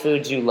have these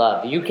foods you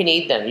love. You can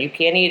eat them. You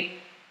can't eat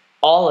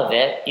all of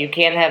it. You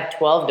can't have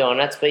 12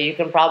 donuts, but you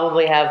can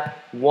probably have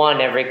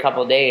one every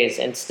couple days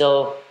and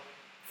still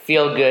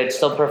feel good,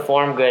 still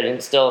perform good,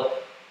 and still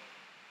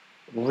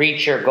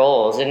reach your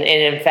goals. And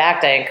in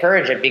fact, I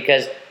encourage it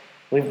because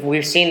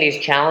we've seen these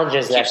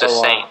challenges that go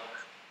on.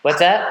 What's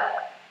that?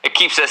 It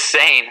keeps us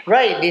sane.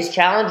 Right. These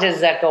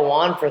challenges that go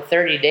on for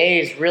 30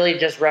 days really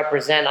just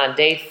represent on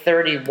day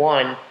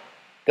 31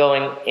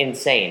 going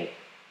insane.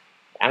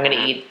 I'm going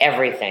to eat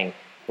everything.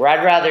 Where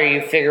I'd rather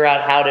you figure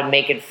out how to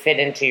make it fit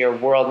into your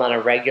world on a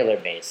regular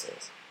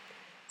basis.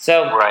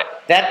 So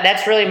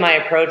that's really my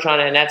approach on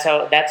it, and that's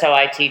how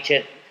I teach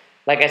it.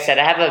 Like I said,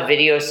 I have a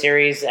video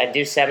series. I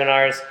do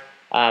seminars.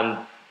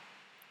 The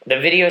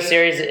video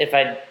series, if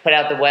I put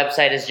out the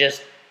website, is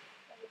just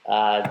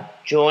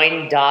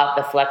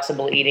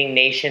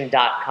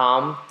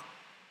join.theflexibleeatingnation.com.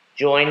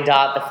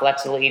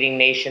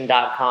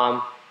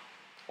 Join.theflexibleeatingnation.com.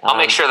 I'll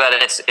make sure that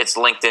it's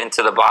linked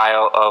into the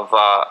bio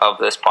of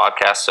this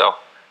podcast. So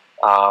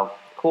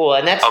cool,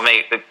 and that's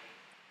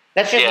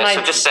just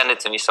so just send it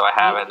to me so I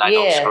have it and I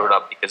don't screw it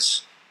up,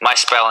 because my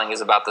spelling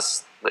is about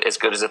as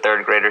good as a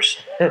third grader's.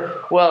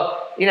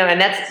 Well, you know,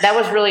 and that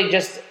was really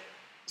just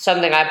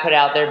something I put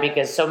out there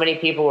because so many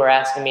people were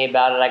asking me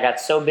about it. I got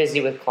so busy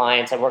with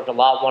clients. I worked a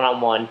lot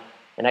one-on-one,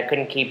 and I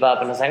couldn't keep up.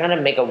 And I was like, I'm going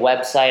to make a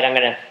website. I'm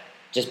going to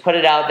just put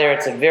it out there.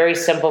 It's a very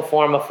simple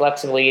form of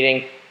flexible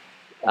eating.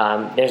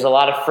 There's a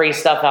lot of free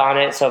stuff on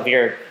it, so if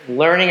you're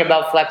learning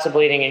about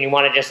FlexiBleeding and you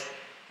want to just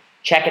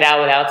check it out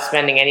without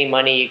spending any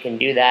money, you can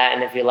do that.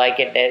 And if you like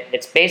it,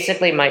 it's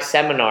basically my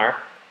seminar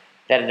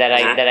that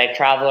I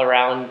travel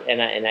around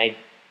and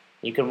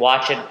you can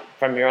watch it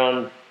from your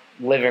own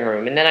living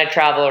room. And then I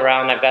travel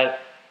around. I've got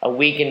a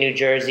week in New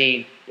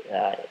Jersey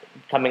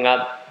coming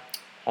up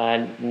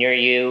near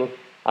you.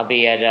 I'll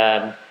be at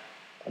a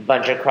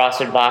bunch of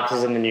CrossFit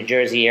boxes in the New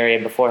Jersey area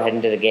before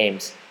heading to the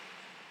games.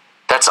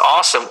 That's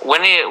awesome.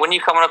 When are you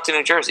coming up to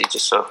New Jersey?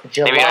 Just so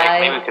maybe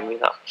we can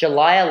meet up.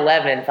 July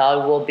 11th, I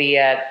will be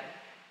at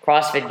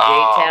CrossFit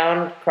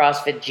J-Town,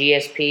 CrossFit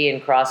GSP,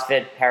 and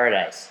CrossFit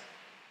Paradise.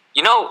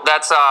 You know,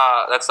 that's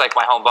like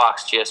my home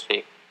box,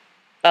 GSP.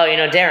 Oh, you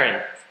know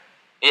Darren?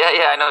 Yeah,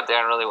 I know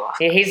Darren really well.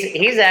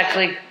 He's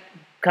actually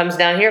comes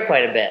down here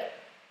quite a bit.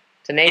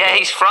 To Naples. Yeah,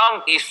 he's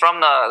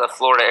from the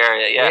Florida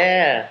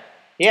area.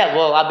 Yeah.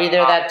 Well, I'll be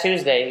there that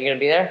Tuesday. You gonna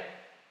be there?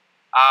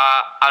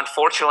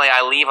 Unfortunately,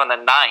 I leave on the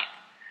 9th.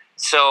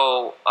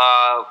 So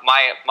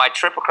my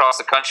trip across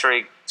the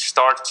country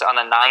starts on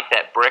the 9th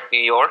at Brick, New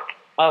York.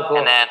 Oh, cool.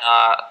 And then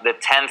the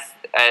 10th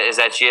is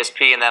at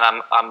GSP, and then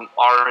I'm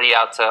already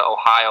out to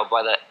Ohio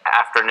by the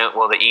afternoon,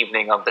 the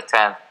evening of the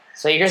 10th.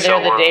 So you're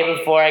there the day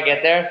before I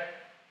get there?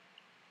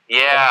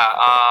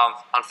 Yeah,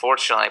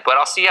 unfortunately. But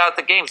I'll see you out at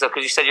the games, though,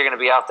 because you said you're going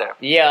to be out there.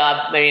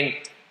 Yeah, I mean,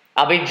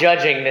 I'll be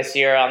judging this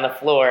year on the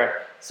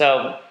floor.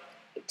 So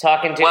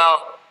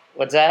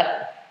what's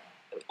that?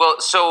 Well,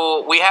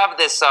 so we have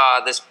this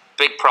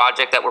big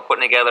project that we're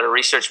putting together, a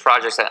research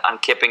project on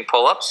kipping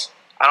pull-ups.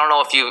 I don't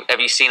know if have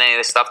you seen any of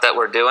the stuff that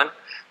we're doing,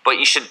 but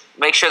you should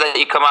make sure that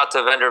you come out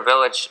to Vendor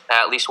Village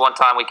at least one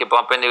time. We could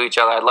bump into each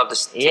other. I'd love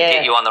to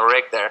get you on the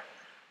rig there.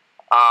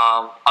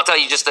 I'll tell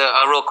you just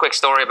a real quick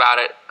story about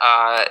it.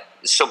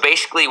 So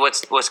basically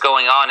what's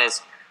going on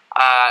is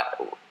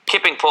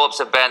kipping pull-ups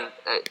have been,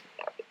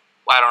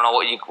 I don't know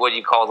what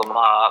you call them,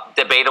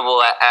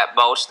 debatable at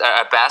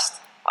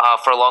best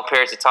for long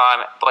periods of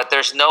time. But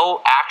there's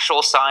no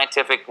actual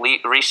scientific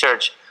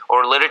research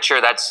or literature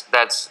that's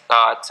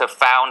to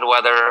found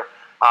whether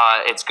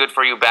it's good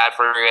for you, bad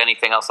for you,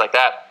 anything else like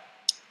that.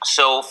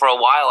 So for a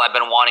while I've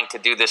been wanting to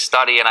do this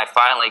study, and I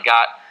finally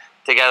got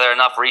together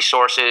enough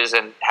resources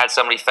and had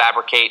somebody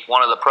fabricate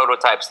one of the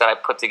prototypes that I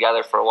put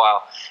together for a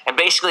while. And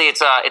basically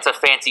it's a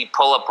fancy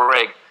pull-up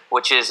rig,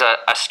 which is a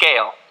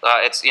scale.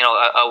 It's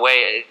a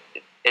way,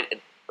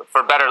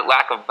 for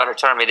lack of a better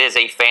term, it is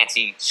a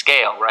fancy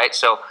scale, right?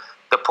 So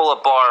the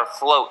pull-up bar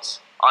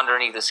floats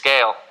underneath the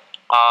scale.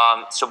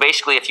 So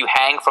basically if you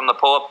hang from the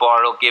pull-up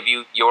bar, it'll give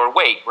you your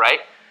weight, right?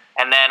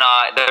 And then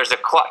there's a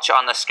clutch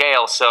on the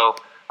scale, so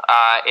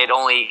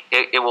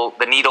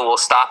the needle will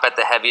stop at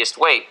the heaviest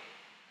weight.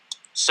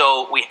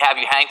 So we have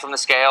you hang from the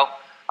scale,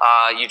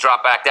 you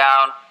drop back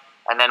down,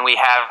 and then we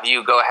have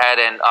you go ahead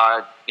and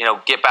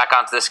get back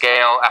onto the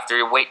scale after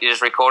your weight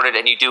is recorded,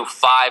 and you do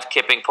 5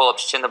 kipping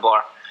pull-ups chin to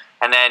bar.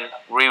 And then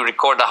we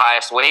record the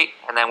highest weight,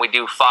 and then we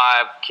do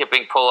 5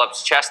 kipping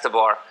pull-ups chest to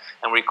bar,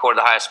 and record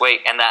the highest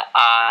weight. And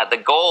the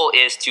goal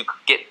is to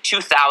get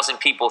 2,000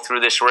 people through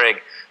this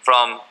rig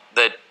from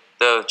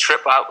the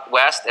trip out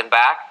west and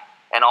back,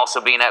 and also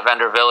being at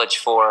Vendor Village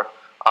for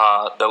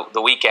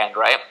the weekend,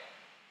 right?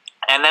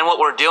 And then what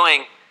we're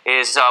doing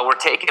is we're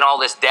taking all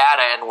this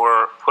data and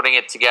we're putting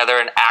it together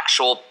in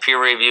actual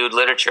peer-reviewed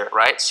literature,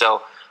 right?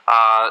 So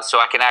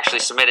I can actually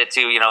submit it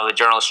to the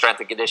Journal of Strength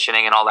and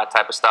Conditioning and all that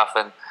type of stuff.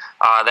 And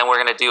then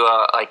we're going to do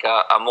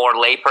a more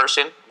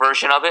layperson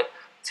version of it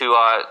to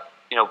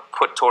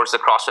put towards the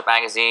CrossFit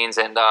magazines.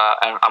 And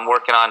I'm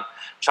working on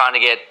trying to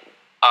get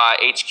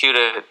HQ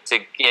to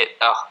get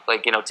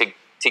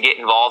to get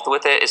involved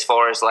with it as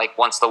far as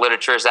once the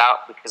literature is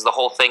out, because the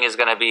whole thing is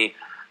going to be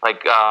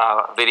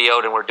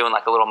videoed, and we're doing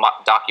a little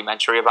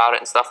documentary about it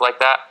and stuff like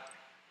that.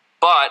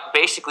 But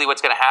basically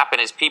what's going to happen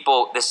is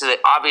this is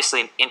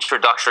obviously an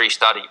introductory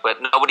study,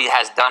 but nobody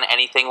has done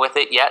anything with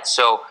it yet.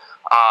 So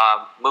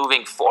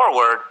moving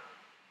forward,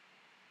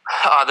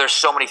 there's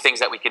so many things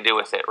that we can do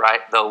with it, right?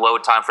 The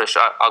load time for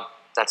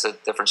that's a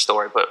different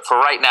story. But for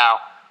right now,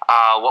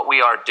 what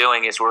we are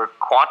doing is we're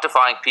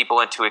quantifying people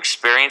into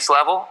experience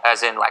level,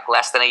 as in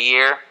less than a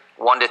year,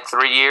 1 to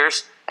 3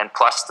 years, and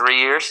plus 3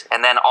 years,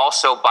 and then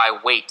also by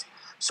weight.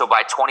 So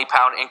by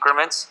 20-pound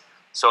increments.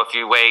 So if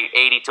you weigh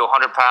 80 to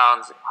 100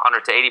 pounds,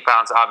 100 to 80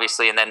 pounds,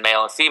 obviously, and then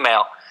male and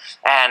female.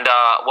 And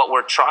what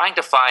we're trying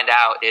to find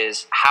out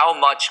is how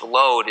much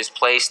load is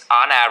placed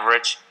on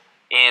average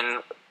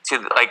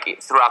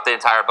throughout the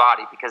entire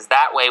body, because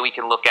that way we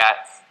can look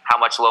at how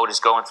much load is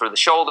going through the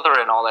shoulder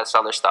and all that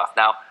other stuff.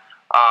 Now,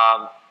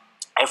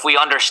 if we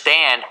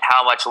understand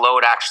how much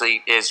load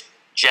actually is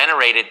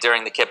generated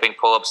during the kipping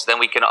pull-ups, then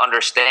we can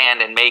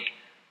understand and make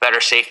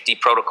better safety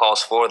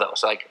protocols for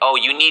those.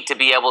 You need to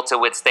be able to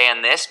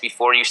withstand this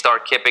before you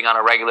start kipping on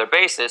a regular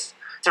basis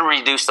to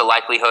reduce the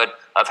likelihood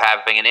of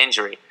having an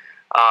injury.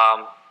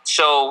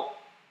 So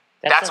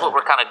that's what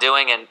we're kind of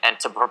doing, and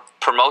to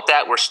promote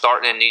that, we're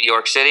starting in New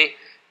York City,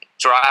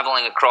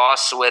 traveling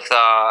across with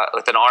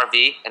an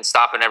RV and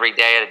stopping every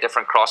day at a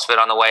different CrossFit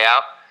on the way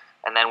out.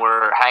 and then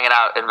we're hanging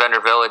out in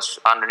Vendor Village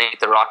underneath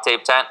the Rock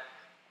Tape tent,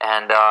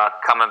 and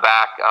coming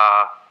back.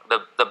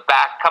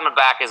 Coming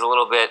back is a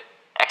little bit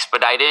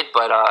expedited,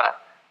 but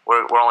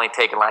we're only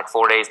taking like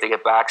 4 days to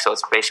get back, so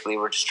it's basically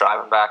we're just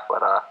driving back.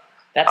 But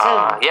that's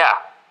a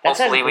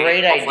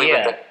great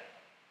idea.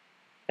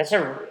 That's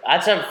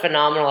a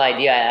phenomenal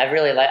idea. I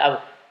really like.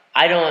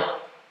 I don't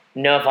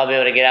know if I'll be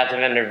able to get out to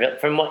Vendor Village.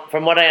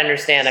 From what I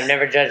understand, I've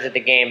never judged at the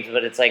games,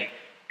 but it's like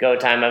go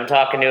time. I'm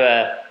talking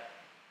to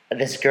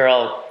this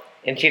girl,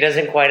 and she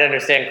doesn't quite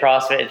understand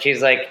CrossFit, and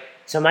she's like,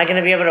 "So am I going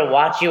to be able to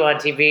watch you on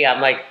TV?"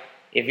 I'm like,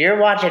 if you're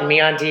watching me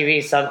on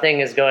TV,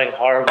 something is going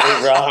horribly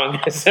wrong.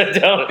 So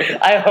don't.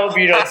 I hope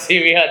you don't see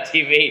me on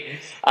TV.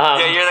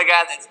 Yeah, you're the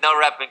guy that's no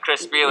repping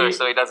Chris Spieler,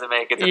 so he doesn't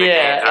make it to the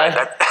games, right?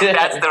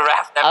 That's the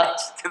ref.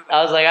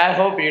 I was like, I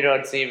hope you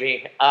don't see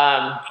me.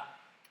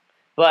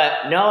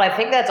 But no, I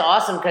think that's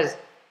awesome because,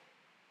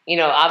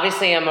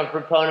 obviously I'm a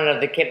proponent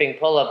of the kipping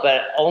pull-up,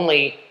 but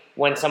only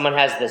when someone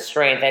has the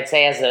strength. I'd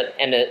say as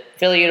an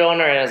affiliate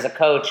owner and as a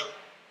coach,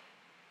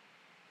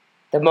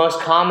 the most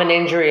common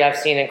injury I've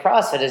seen in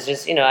CrossFit is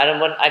just,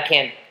 I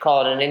can't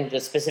call it a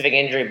specific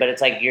injury, but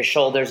it's like your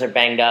shoulders are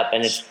banged up,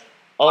 and it's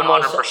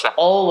almost 100%.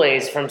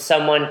 always from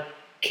someone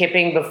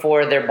kipping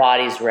before their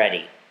body's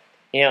ready.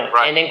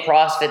 Right. And in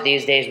CrossFit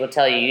these days will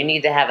tell you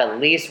need to have at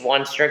least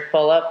one strict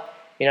pull-up.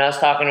 I was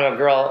talking to a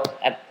girl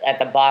at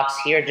the box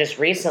here just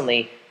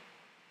recently,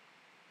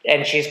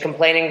 and she's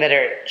complaining that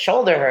her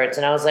shoulder hurts,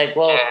 and I was like,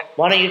 well,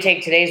 why don't you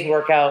take today's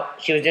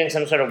workout? She was doing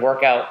some sort of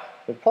workout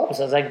with pull-ups.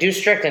 I was like, do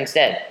strict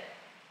instead.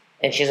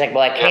 And she's like,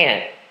 well, I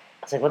can't. I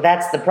was like, well,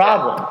 that's the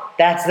problem.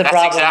 That's the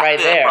problem exactly right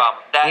there. The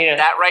problem.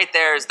 That right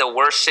there is the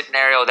worst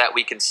scenario that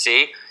we can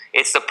see.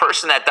 It's the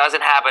person that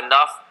doesn't have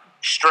enough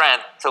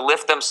strength to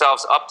lift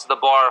themselves up to the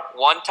bar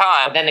one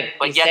time,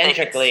 but yet they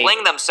can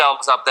fling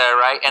themselves up there,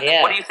 right? And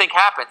then what do you think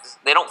happens?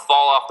 They don't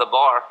fall off the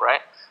bar, right?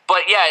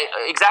 But yeah,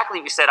 exactly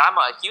what you said. I'm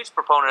a huge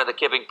proponent of the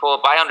kipping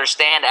pull-up. I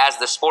understand as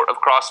the sport of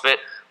CrossFit,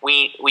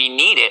 we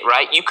need it,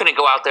 right? You couldn't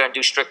go out there and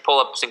do strict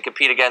pull-ups and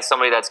compete against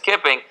somebody that's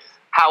kipping.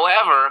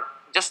 However,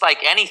 just like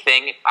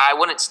anything, I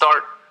wouldn't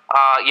start,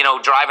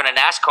 driving a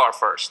NASCAR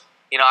first.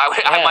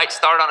 I might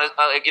start on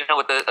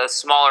with a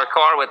smaller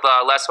car with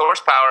less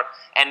horsepower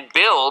and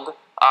build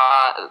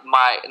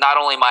not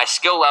only my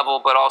skill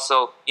level but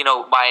also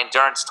my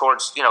endurance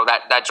towards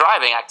that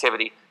driving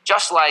activity.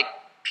 Just like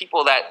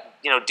people that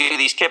do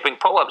these kipping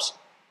pull-ups,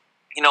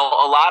 a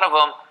lot of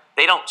them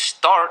they don't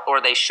start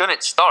or they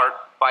shouldn't start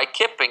by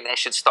kipping. They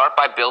should start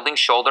by building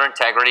shoulder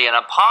integrity, and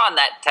upon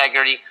that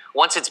integrity,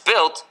 once it's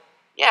built,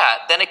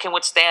 then it can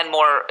withstand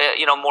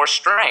more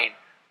strain.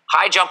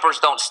 High jumpers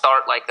don't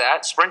start like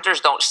that. Sprinters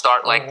don't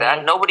start like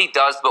that. Nobody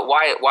does, but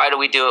why do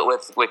we do it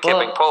with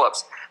kipping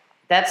pull-ups?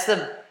 That's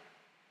the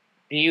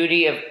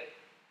beauty of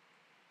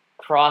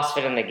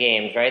CrossFit and the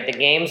games, right? The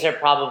games are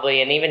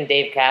probably, and even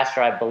Dave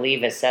Castro, I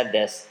believe, has said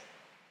this,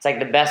 it's like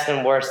the best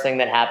and worst thing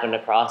that happened to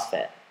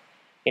CrossFit.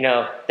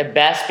 The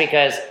best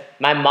because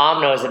my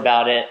mom knows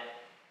about it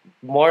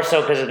more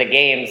so because of the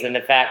games than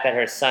the fact that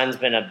her son's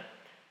been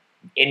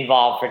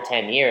involved for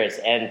 10 years,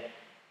 and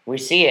we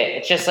see it.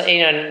 It's just,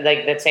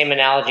 like that same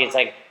analogy. It's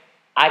like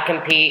I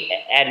compete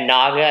at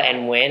Naga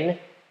and win.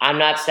 I'm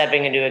not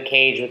stepping into a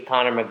cage with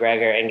Conor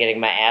McGregor and getting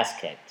my ass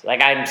kicked.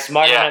 Like, I'm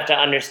smart enough to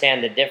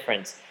understand the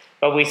difference.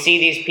 But we see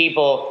these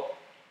people.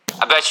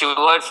 I bet you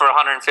would for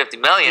 $150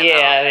 million.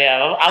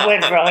 Yeah. I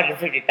would for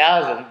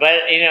 $150,000.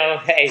 But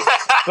hey,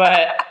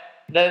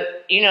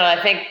 I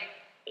think.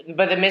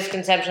 But the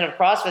misconception of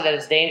CrossFit that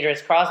it's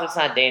dangerous. CrossFit's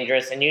not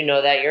dangerous, and you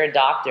know that. You're a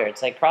doctor.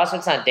 It's like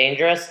CrossFit's not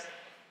dangerous.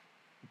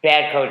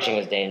 Bad coaching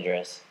is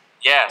dangerous.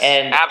 Yes,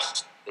 and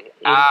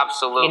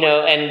absolutely.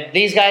 And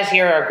these guys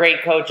here are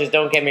great coaches.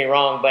 Don't get me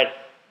wrong, but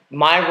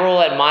my rule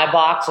at my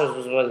box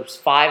was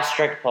 5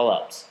 strict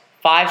pull-ups.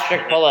 5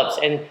 strict pull-ups,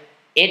 and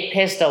it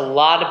pissed a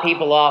lot of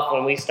people off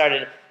when we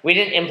started. We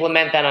didn't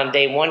implement that on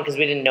day one because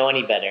we didn't know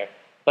any better.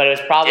 But it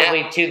was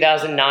probably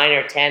 2009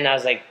 or 10. I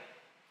was like,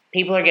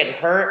 people are getting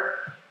hurt.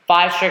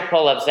 5 strict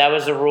pull-ups, that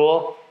was the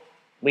rule.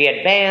 We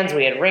had bands,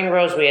 we had ring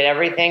rows, we had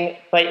everything.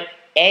 But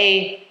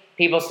A,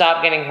 people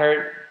stopped getting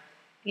hurt.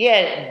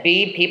 Yeah,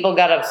 B, people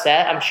got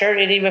upset. I'm sure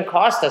it even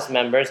cost us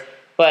members,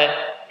 but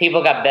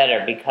people got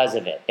better because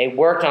of it. They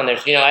worked on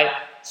this. I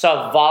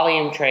saw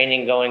volume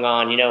training going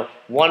on,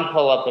 1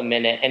 pull-up a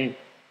minute. And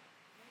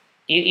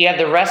you have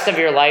the rest of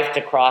your life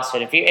to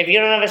CrossFit. If you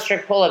don't have a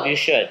strict pull-up, you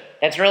should.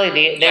 That's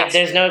really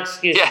there's no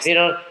excuse. Yes.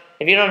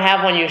 If you don't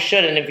have one, you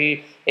should. And if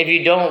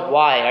you don't,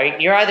 why?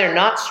 You're either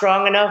not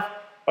strong enough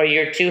or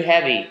you're too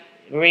heavy.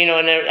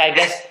 And I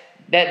guess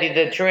that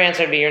the true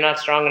answer would be you're not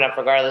strong enough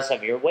regardless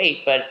of your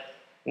weight. But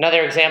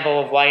another example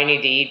of why you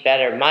need to eat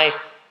better.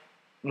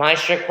 My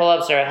strict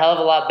pull-ups are a hell of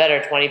a lot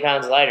better 20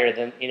 pounds lighter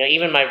than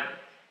even my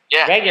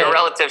regular. Your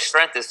relative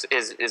strength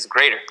is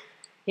greater.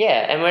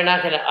 Yeah, and we're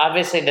not going to,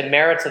 obviously the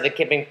merits of the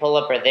kipping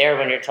pull-up are there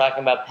when you're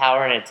talking about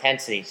power and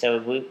intensity.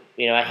 So,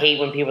 I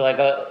hate when people are like,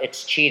 oh,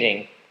 it's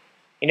cheating.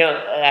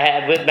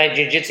 With my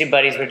jiu-jitsu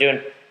buddies,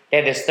 they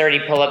had this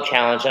 30 pull-up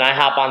challenge, and I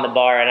hop on the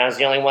bar, and I was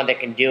the only one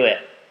that can do it.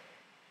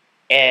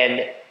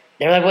 And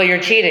they're like, well, you're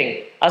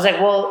cheating. I was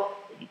like, well,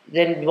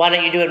 then why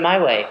don't you do it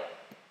my way?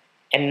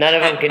 And none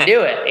of them can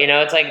do it.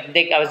 It's like,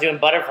 I was doing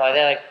butterfly.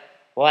 They're like,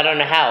 well, I don't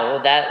know how.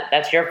 Well,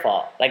 that's your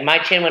fault. Like, my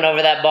chin went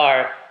over that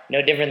bar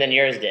no different than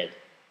yours did.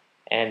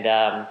 And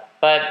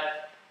but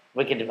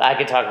I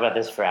could talk about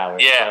this for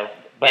hours. Yeah,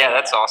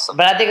 that's awesome.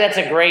 But I think that's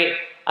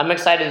I'm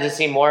excited to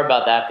see more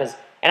about that because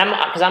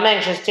I'm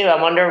anxious too.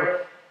 I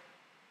wonder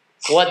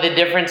what the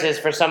difference is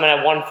for someone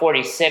at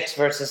 146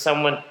 versus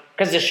someone,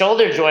 because the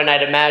shoulder joint,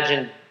 I'd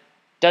imagine,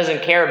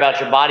 doesn't care about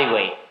your body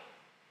weight.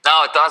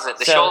 No, it doesn't.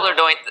 The shoulder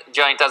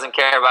joint doesn't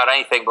care about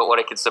anything but what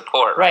it can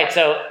support. Right.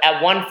 So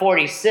at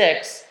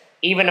 146,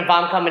 even if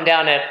I'm coming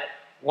down at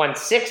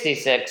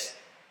 166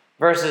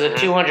 versus a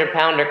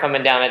 200-pounder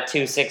coming down at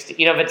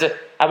 260,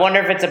 I wonder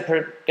if it's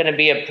going to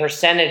be a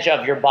percentage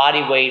of your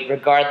body weight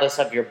regardless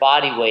of your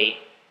body weight.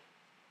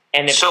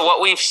 So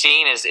what we've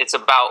seen is it's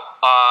about.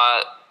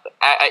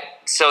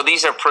 So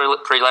these are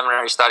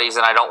preliminary studies,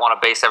 and I don't want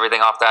to base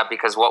everything off that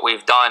because what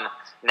we've done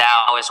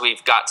now is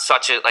we've got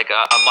such a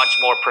much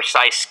more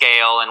precise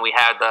scale, and we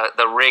had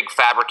the rig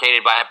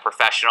fabricated by a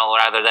professional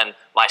rather than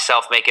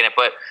myself making it.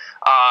 But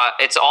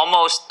it's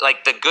almost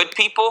like the good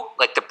people,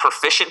 like the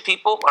proficient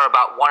people, are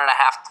about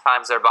 1.5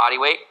 times their body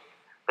weight.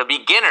 The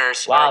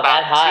beginners are about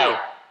that high. 2.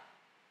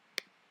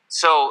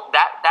 So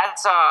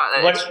that's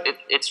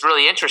it's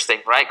really interesting,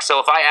 right? So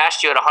if I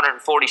asked you at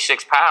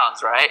 146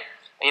 pounds, right,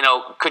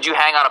 could you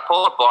hang on a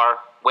pull-up bar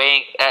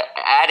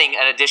adding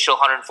an additional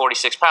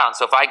 146 pounds?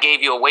 So if I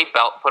gave you a weight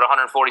belt, put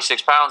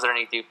 146 pounds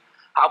underneath you,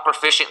 how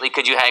proficiently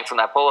could you hang from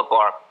that pull-up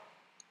bar?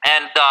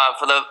 And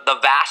for the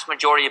vast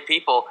majority of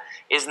people,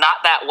 is not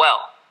that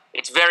well.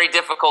 It's very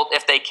difficult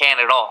if they can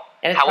at all.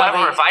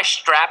 However, if I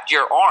strapped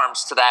your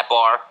arms to that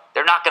bar,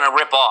 they're not going to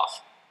rip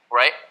off,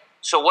 right?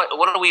 So what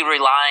are we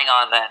relying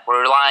on then?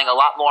 We're relying a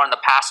lot more on the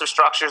passive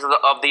structures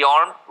of the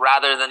arm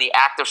rather than the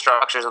active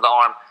structures of the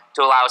arm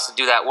to allow us to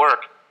do that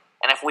work.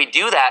 And if we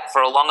do that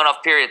for a long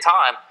enough period of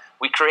time,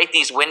 we create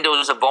these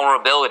windows of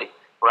vulnerability,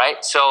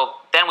 right? So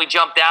then we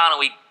jump down and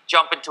we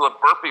jump into a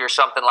burpee or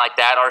something like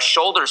that. Our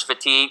shoulders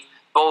fatigue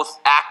both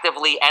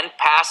actively and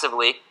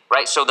passively,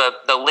 right? So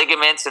the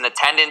ligaments and the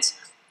tendons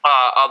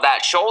of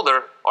that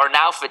shoulder are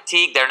now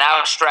fatigued. They're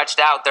now stretched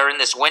out. They're in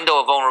this window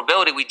of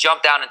vulnerability. We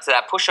jump down into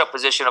that push-up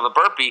position of a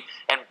burpee,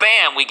 and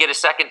bam, we get a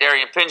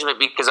secondary impingement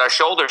because our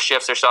shoulder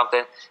shifts or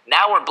something.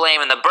 Now we're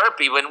blaming the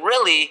burpee when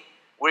really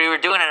we were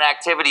doing an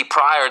activity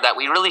prior that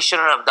we really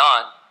shouldn't have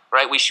done,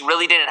 right? We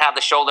really didn't have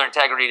the shoulder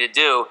integrity to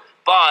do,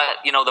 but,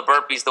 the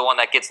burpee's the one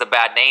that gets the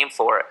bad name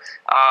for it.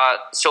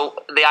 So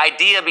the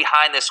idea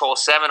behind this whole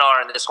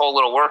seminar and this whole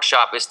little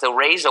workshop is to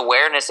raise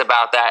awareness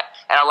about that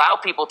and allow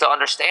people to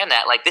understand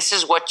that. Like, this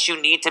is what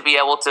you need to be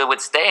able to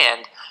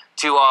withstand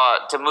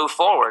to move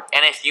forward.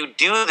 And if you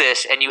do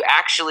this and you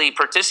actually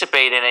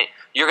participate in it,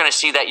 you're going to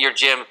see that your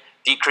gym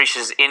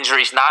decreases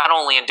injuries, not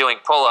only in doing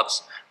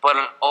pull-ups, but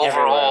in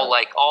overall,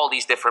 like all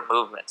these different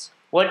movements.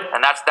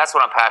 And that's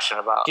what I'm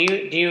passionate about. Do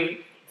you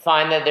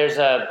find that there's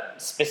a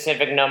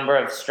specific number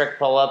of strict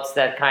pull-ups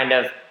that kind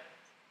of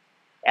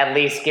at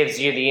least gives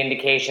you the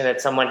indication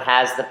that someone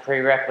has the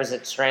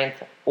prerequisite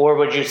strength? Or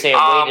would you say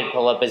a weighted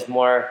pull-up is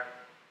more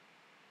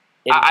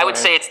important? I would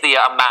say it's the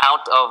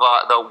amount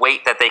of the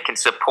weight that they can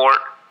support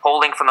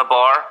holding from the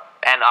bar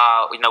and,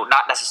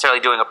 not necessarily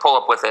doing a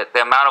pull-up with it.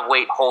 The amount of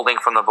weight holding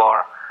from the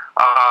bar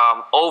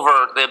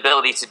over the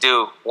ability to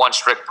do one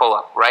strict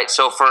pull-up, right?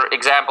 So, for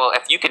example,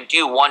 if you can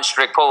do one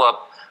strict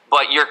pull-up,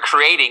 but you're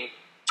creating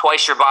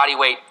twice your body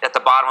weight at the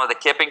bottom of the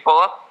kipping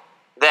pull-up,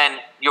 then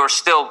you're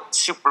still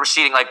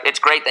superseding. Like, it's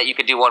great that you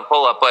could do one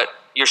pull-up, but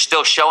you're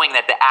still showing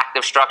that the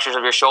active structures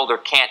of your shoulder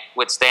can't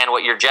withstand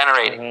what you're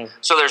generating. Mm-hmm.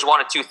 So there's one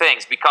of two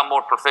things: become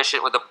more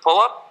proficient with the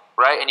pull-up,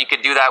 right? And you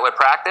can do that with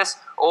practice,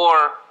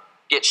 or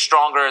get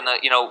stronger in the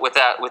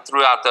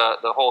throughout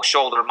the whole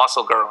shoulder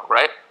muscle girdle,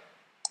 right?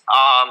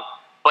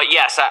 But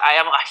yes, I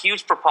am a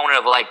huge proponent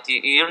of, like, do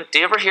you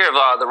ever hear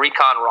of the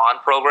Recon Ron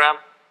program?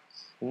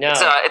 No.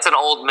 It's an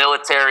old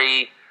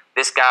military.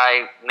 This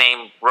guy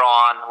named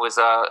Ron was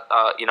a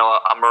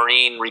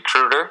Marine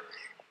recruiter,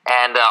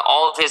 and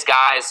all of his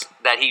guys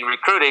that he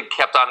recruited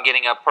kept on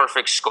getting a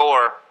perfect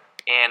score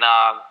in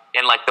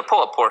like the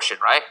pull-up portion,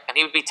 right? And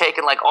he would be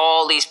taking like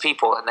all these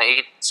people,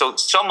 and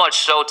so much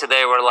so to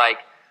they were like,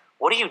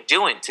 "What are you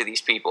doing to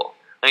these people?"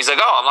 And he's like,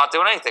 "Oh, I'm not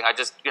doing anything. I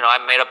just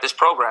I made up this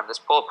program, this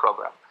pull-up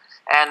program,"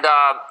 and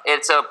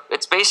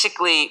it's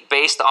basically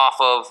based off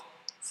of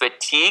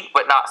fatigue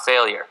but not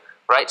failure,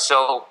 right?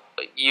 So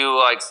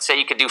you say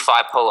you could do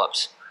 5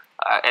 pull-ups.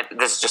 And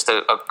this is just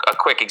a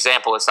quick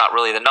example. It's not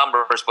really the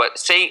numbers, but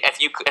say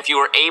if you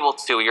were able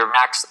to, your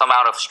max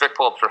amount of strict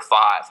pull-ups were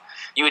 5.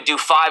 You would do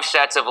 5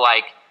 sets of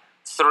like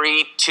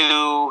 3,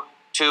 2,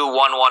 2, 1,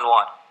 1,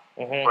 1,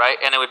 mm-hmm. right?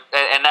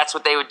 And that's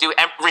what they would do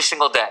every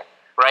single day,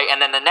 right?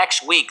 And then the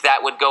next week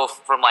that would go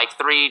from like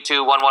 3,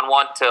 2, 1, 1,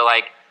 1 to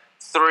like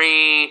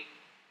 3,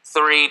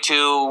 3,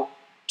 2,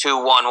 2,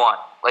 1, 1.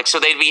 Like,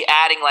 so they'd be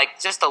adding like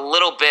just a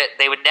little bit.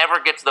 They would never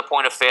get to the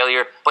point of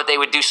failure, but they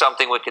would do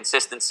something with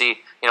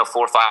consistency, 4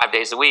 or 5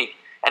 days a week.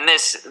 And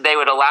they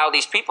would allow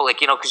these people, like,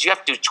 because you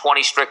have to do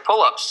 20 strict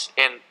pull-ups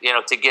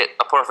to get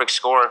a perfect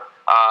score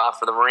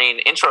for the Marine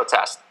intro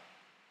test,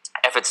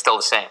 if it's still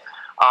the same.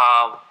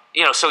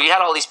 So you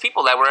had all these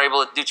people that were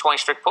able to do 20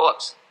 strict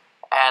pull-ups.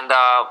 And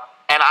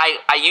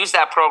I use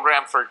that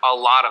program for a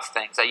lot of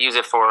things. I use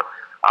it for,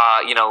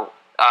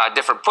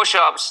 different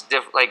push-ups,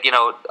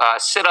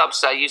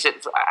 sit-ups. I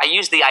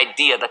use the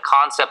idea, the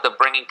concept of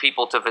bringing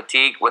people to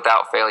fatigue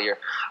without failure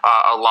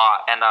a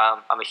lot. And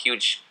I'm a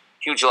huge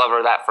lover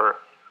of that for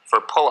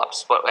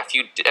pull-ups. But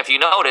if you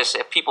notice,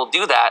 if people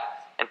do that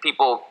and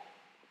people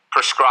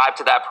prescribe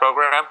to that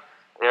program,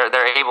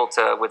 they're able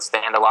to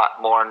withstand a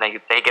lot more, and they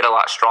get a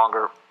lot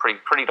stronger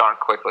pretty darn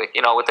quickly.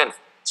 Within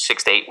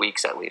 6 to 8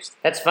 weeks at least.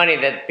 That's funny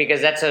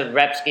because that's a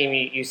rep scheme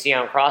you see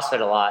on CrossFit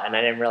a lot, and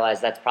I didn't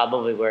realize that's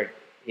probably where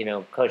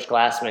Coach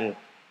Glassman,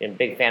 a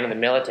big fan of the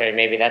military,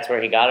 maybe that's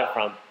where he got it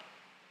from.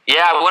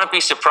 Yeah, I wouldn't be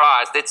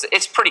surprised.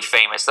 It's pretty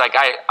famous. Like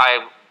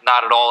I'm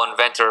not at all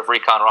inventor of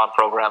Recon Ron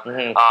program.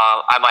 Mm-hmm.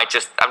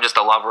 I'm just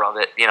a lover of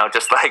it.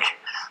 Just like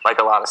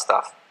a lot of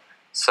stuff.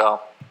 So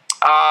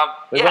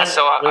we went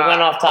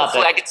off topic.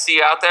 Hopefully I get to see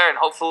you out there, and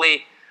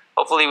hopefully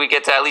we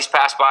get to at least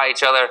pass by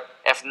each other.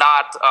 If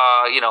not,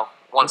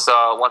 once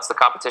the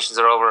competitions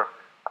are over,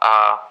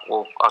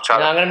 I'll try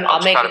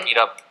to meet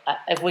up.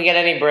 If we get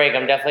any break,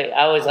 I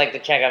always like to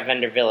check out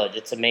Vendor Village.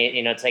 It's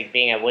amazing. It's like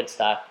being at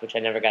Woodstock, which I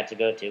never got to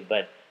go to,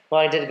 but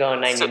I did go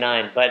in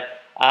 '99. But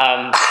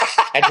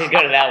I did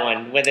go to that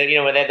one where they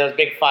had those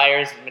big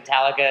fires,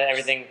 Metallica,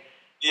 everything.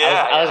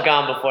 Yeah, I was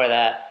gone before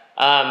that.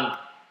 I'll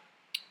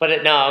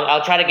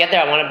try to get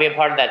there. I want to be a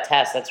part of that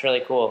test. That's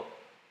really cool.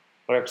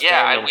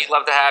 Yeah, we'd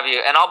love to have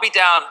you, and I'll be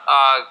down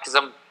because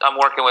I'm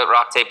working with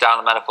Rock Tape down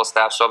the medical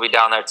staff, so I'll be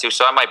down there too.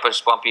 So I might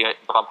just bump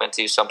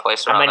into you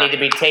someplace around. I might need to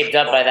be taped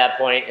up by that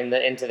point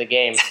into the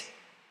game.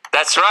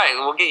 That's right.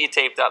 We'll get you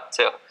taped up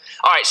too.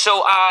 All right,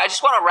 so I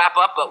just want to wrap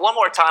up, but one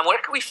more time, where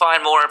can we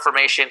find more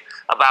information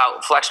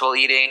about flexible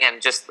eating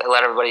and just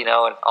let everybody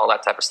know and all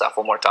that type of stuff?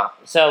 One more time.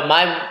 So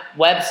my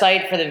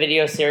website for the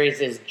video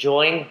series is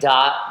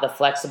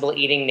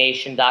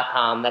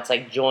join.theflexibleeatingnation.com. That's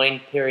like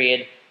join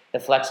period.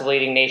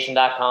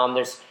 theflexibleeatingnation.com.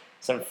 There's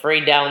some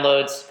free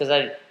downloads because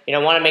I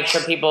want to make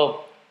sure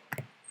people.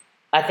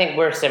 I think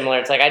we're similar.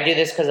 It's like I do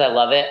this because I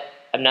love it.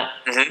 I'm not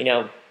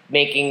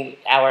making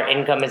our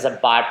income as a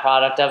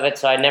byproduct of it.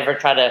 So I never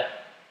try to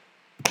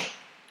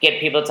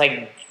get people. It's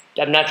like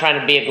I'm not trying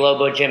to be a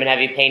Globo Gym and have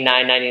you pay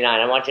 $9.99.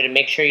 I want you to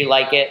make sure you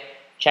like it,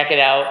 check it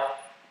out.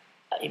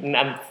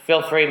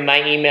 Feel free.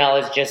 My email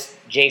is just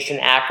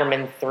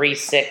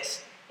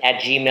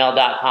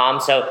jasonackerman36@gmail.com.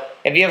 So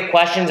if you have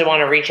questions and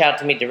want to reach out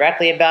to me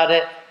directly about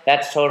it,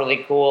 that's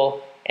totally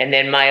cool. And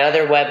then my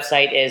other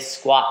website is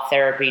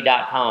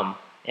squattherapy.com.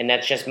 And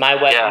that's just my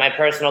my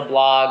personal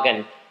blog,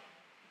 and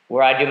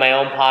where I do my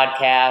own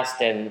podcast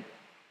and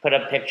put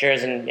up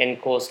pictures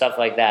and cool stuff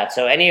like that.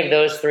 So any of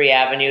those three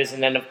avenues,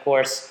 and then of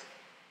course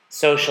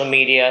social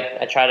media.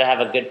 I try to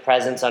have a good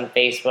presence on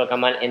Facebook.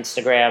 I'm on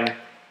Instagram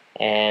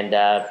and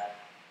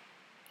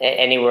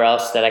anywhere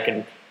else that I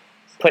can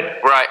put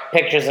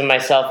pictures of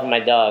myself and my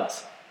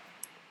dogs.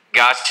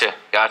 Gotcha.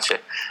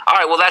 All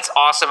right, well, that's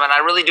awesome, and I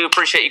really do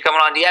appreciate you coming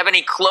on. Do you have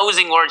any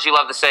closing words you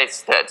love to say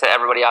to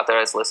everybody out there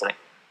that's listening?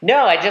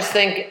 No, I just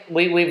think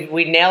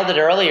we nailed it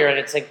earlier, and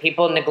it's like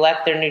people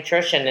neglect their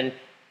nutrition, and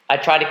I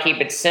try to keep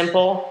it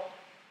simple.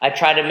 I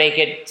try to make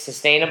it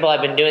sustainable.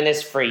 I've been doing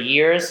this for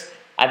years.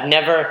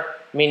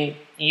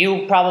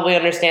 You probably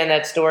understand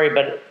that story,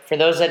 but for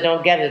those that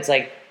don't get it, it's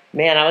like,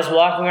 man, I was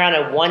walking around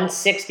at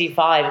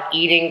 165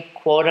 eating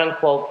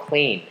quote-unquote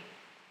clean,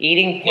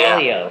 eating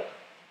paleo. Yeah.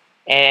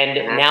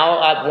 And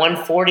now at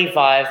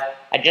 145,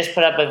 I just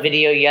put up a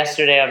video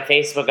yesterday on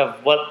Facebook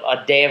of what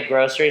a day of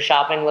grocery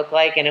shopping looked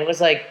like, and it was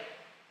like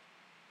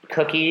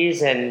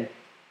cookies and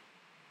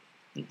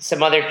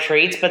some other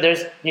treats, but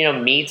there's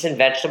meats and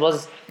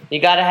vegetables.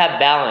 You got to have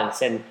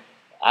balance, and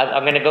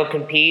I'm going to go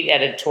compete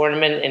at a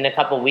tournament in a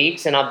couple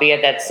weeks, and I'll be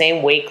at that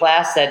same weight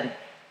class that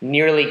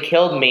nearly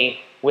killed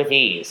me with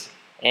ease.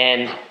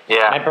 And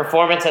my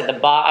performance at the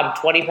bottom, I'm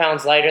 20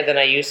 pounds lighter than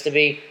I used to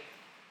be.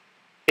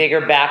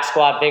 Bigger back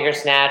squat, bigger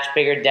snatch,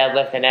 bigger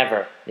deadlift than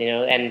ever,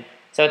 and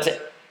so it's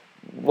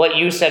what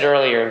you said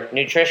earlier: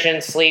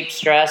 nutrition, sleep,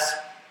 stress,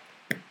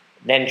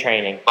 then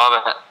training.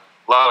 Love it.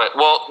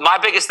 Well, my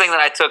biggest thing that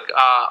I took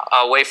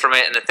away from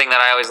it, and the thing that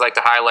I always like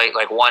to highlight,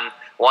 like one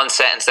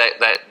sentence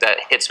that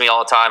hits me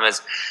all the time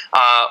is,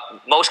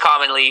 most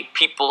commonly,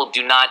 people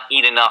do not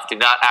eat enough, do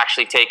not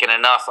actually take in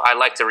enough. I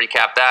like to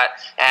recap that,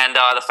 and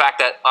the fact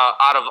that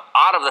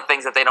out of the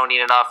things that they don't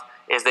eat enough,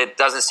 is that it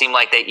doesn't seem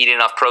like they eat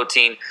enough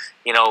protein.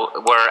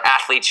 Where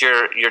athletes,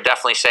 you're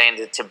definitely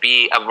saying to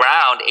be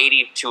around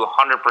 80 to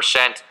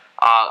 100%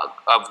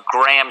 of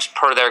grams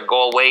per their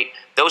goal weight.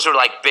 Those are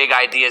like big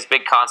ideas,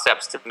 big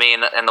concepts to me,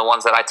 and the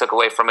ones that I took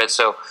away from it.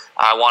 So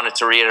I wanted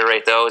to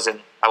reiterate those,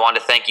 and I wanted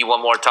to thank you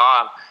one more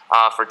time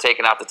for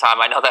taking out the time.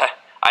 I know that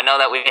I know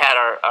that we had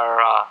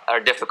our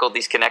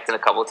difficulties connecting a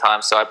couple of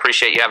times, so I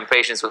appreciate you having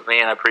patience with me,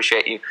 and I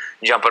appreciate you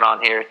jumping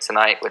on here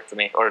tonight with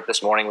me, or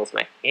this morning with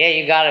me. Yeah,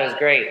 you got it. It was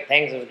great.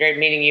 Thanks. It was great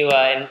meeting you,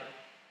 I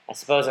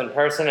suppose, in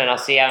person, and I'll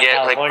see you out in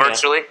California.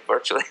 Like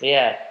virtually.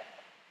 Yeah.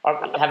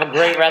 Have a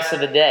great rest of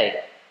the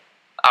day.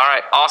 All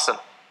right, awesome.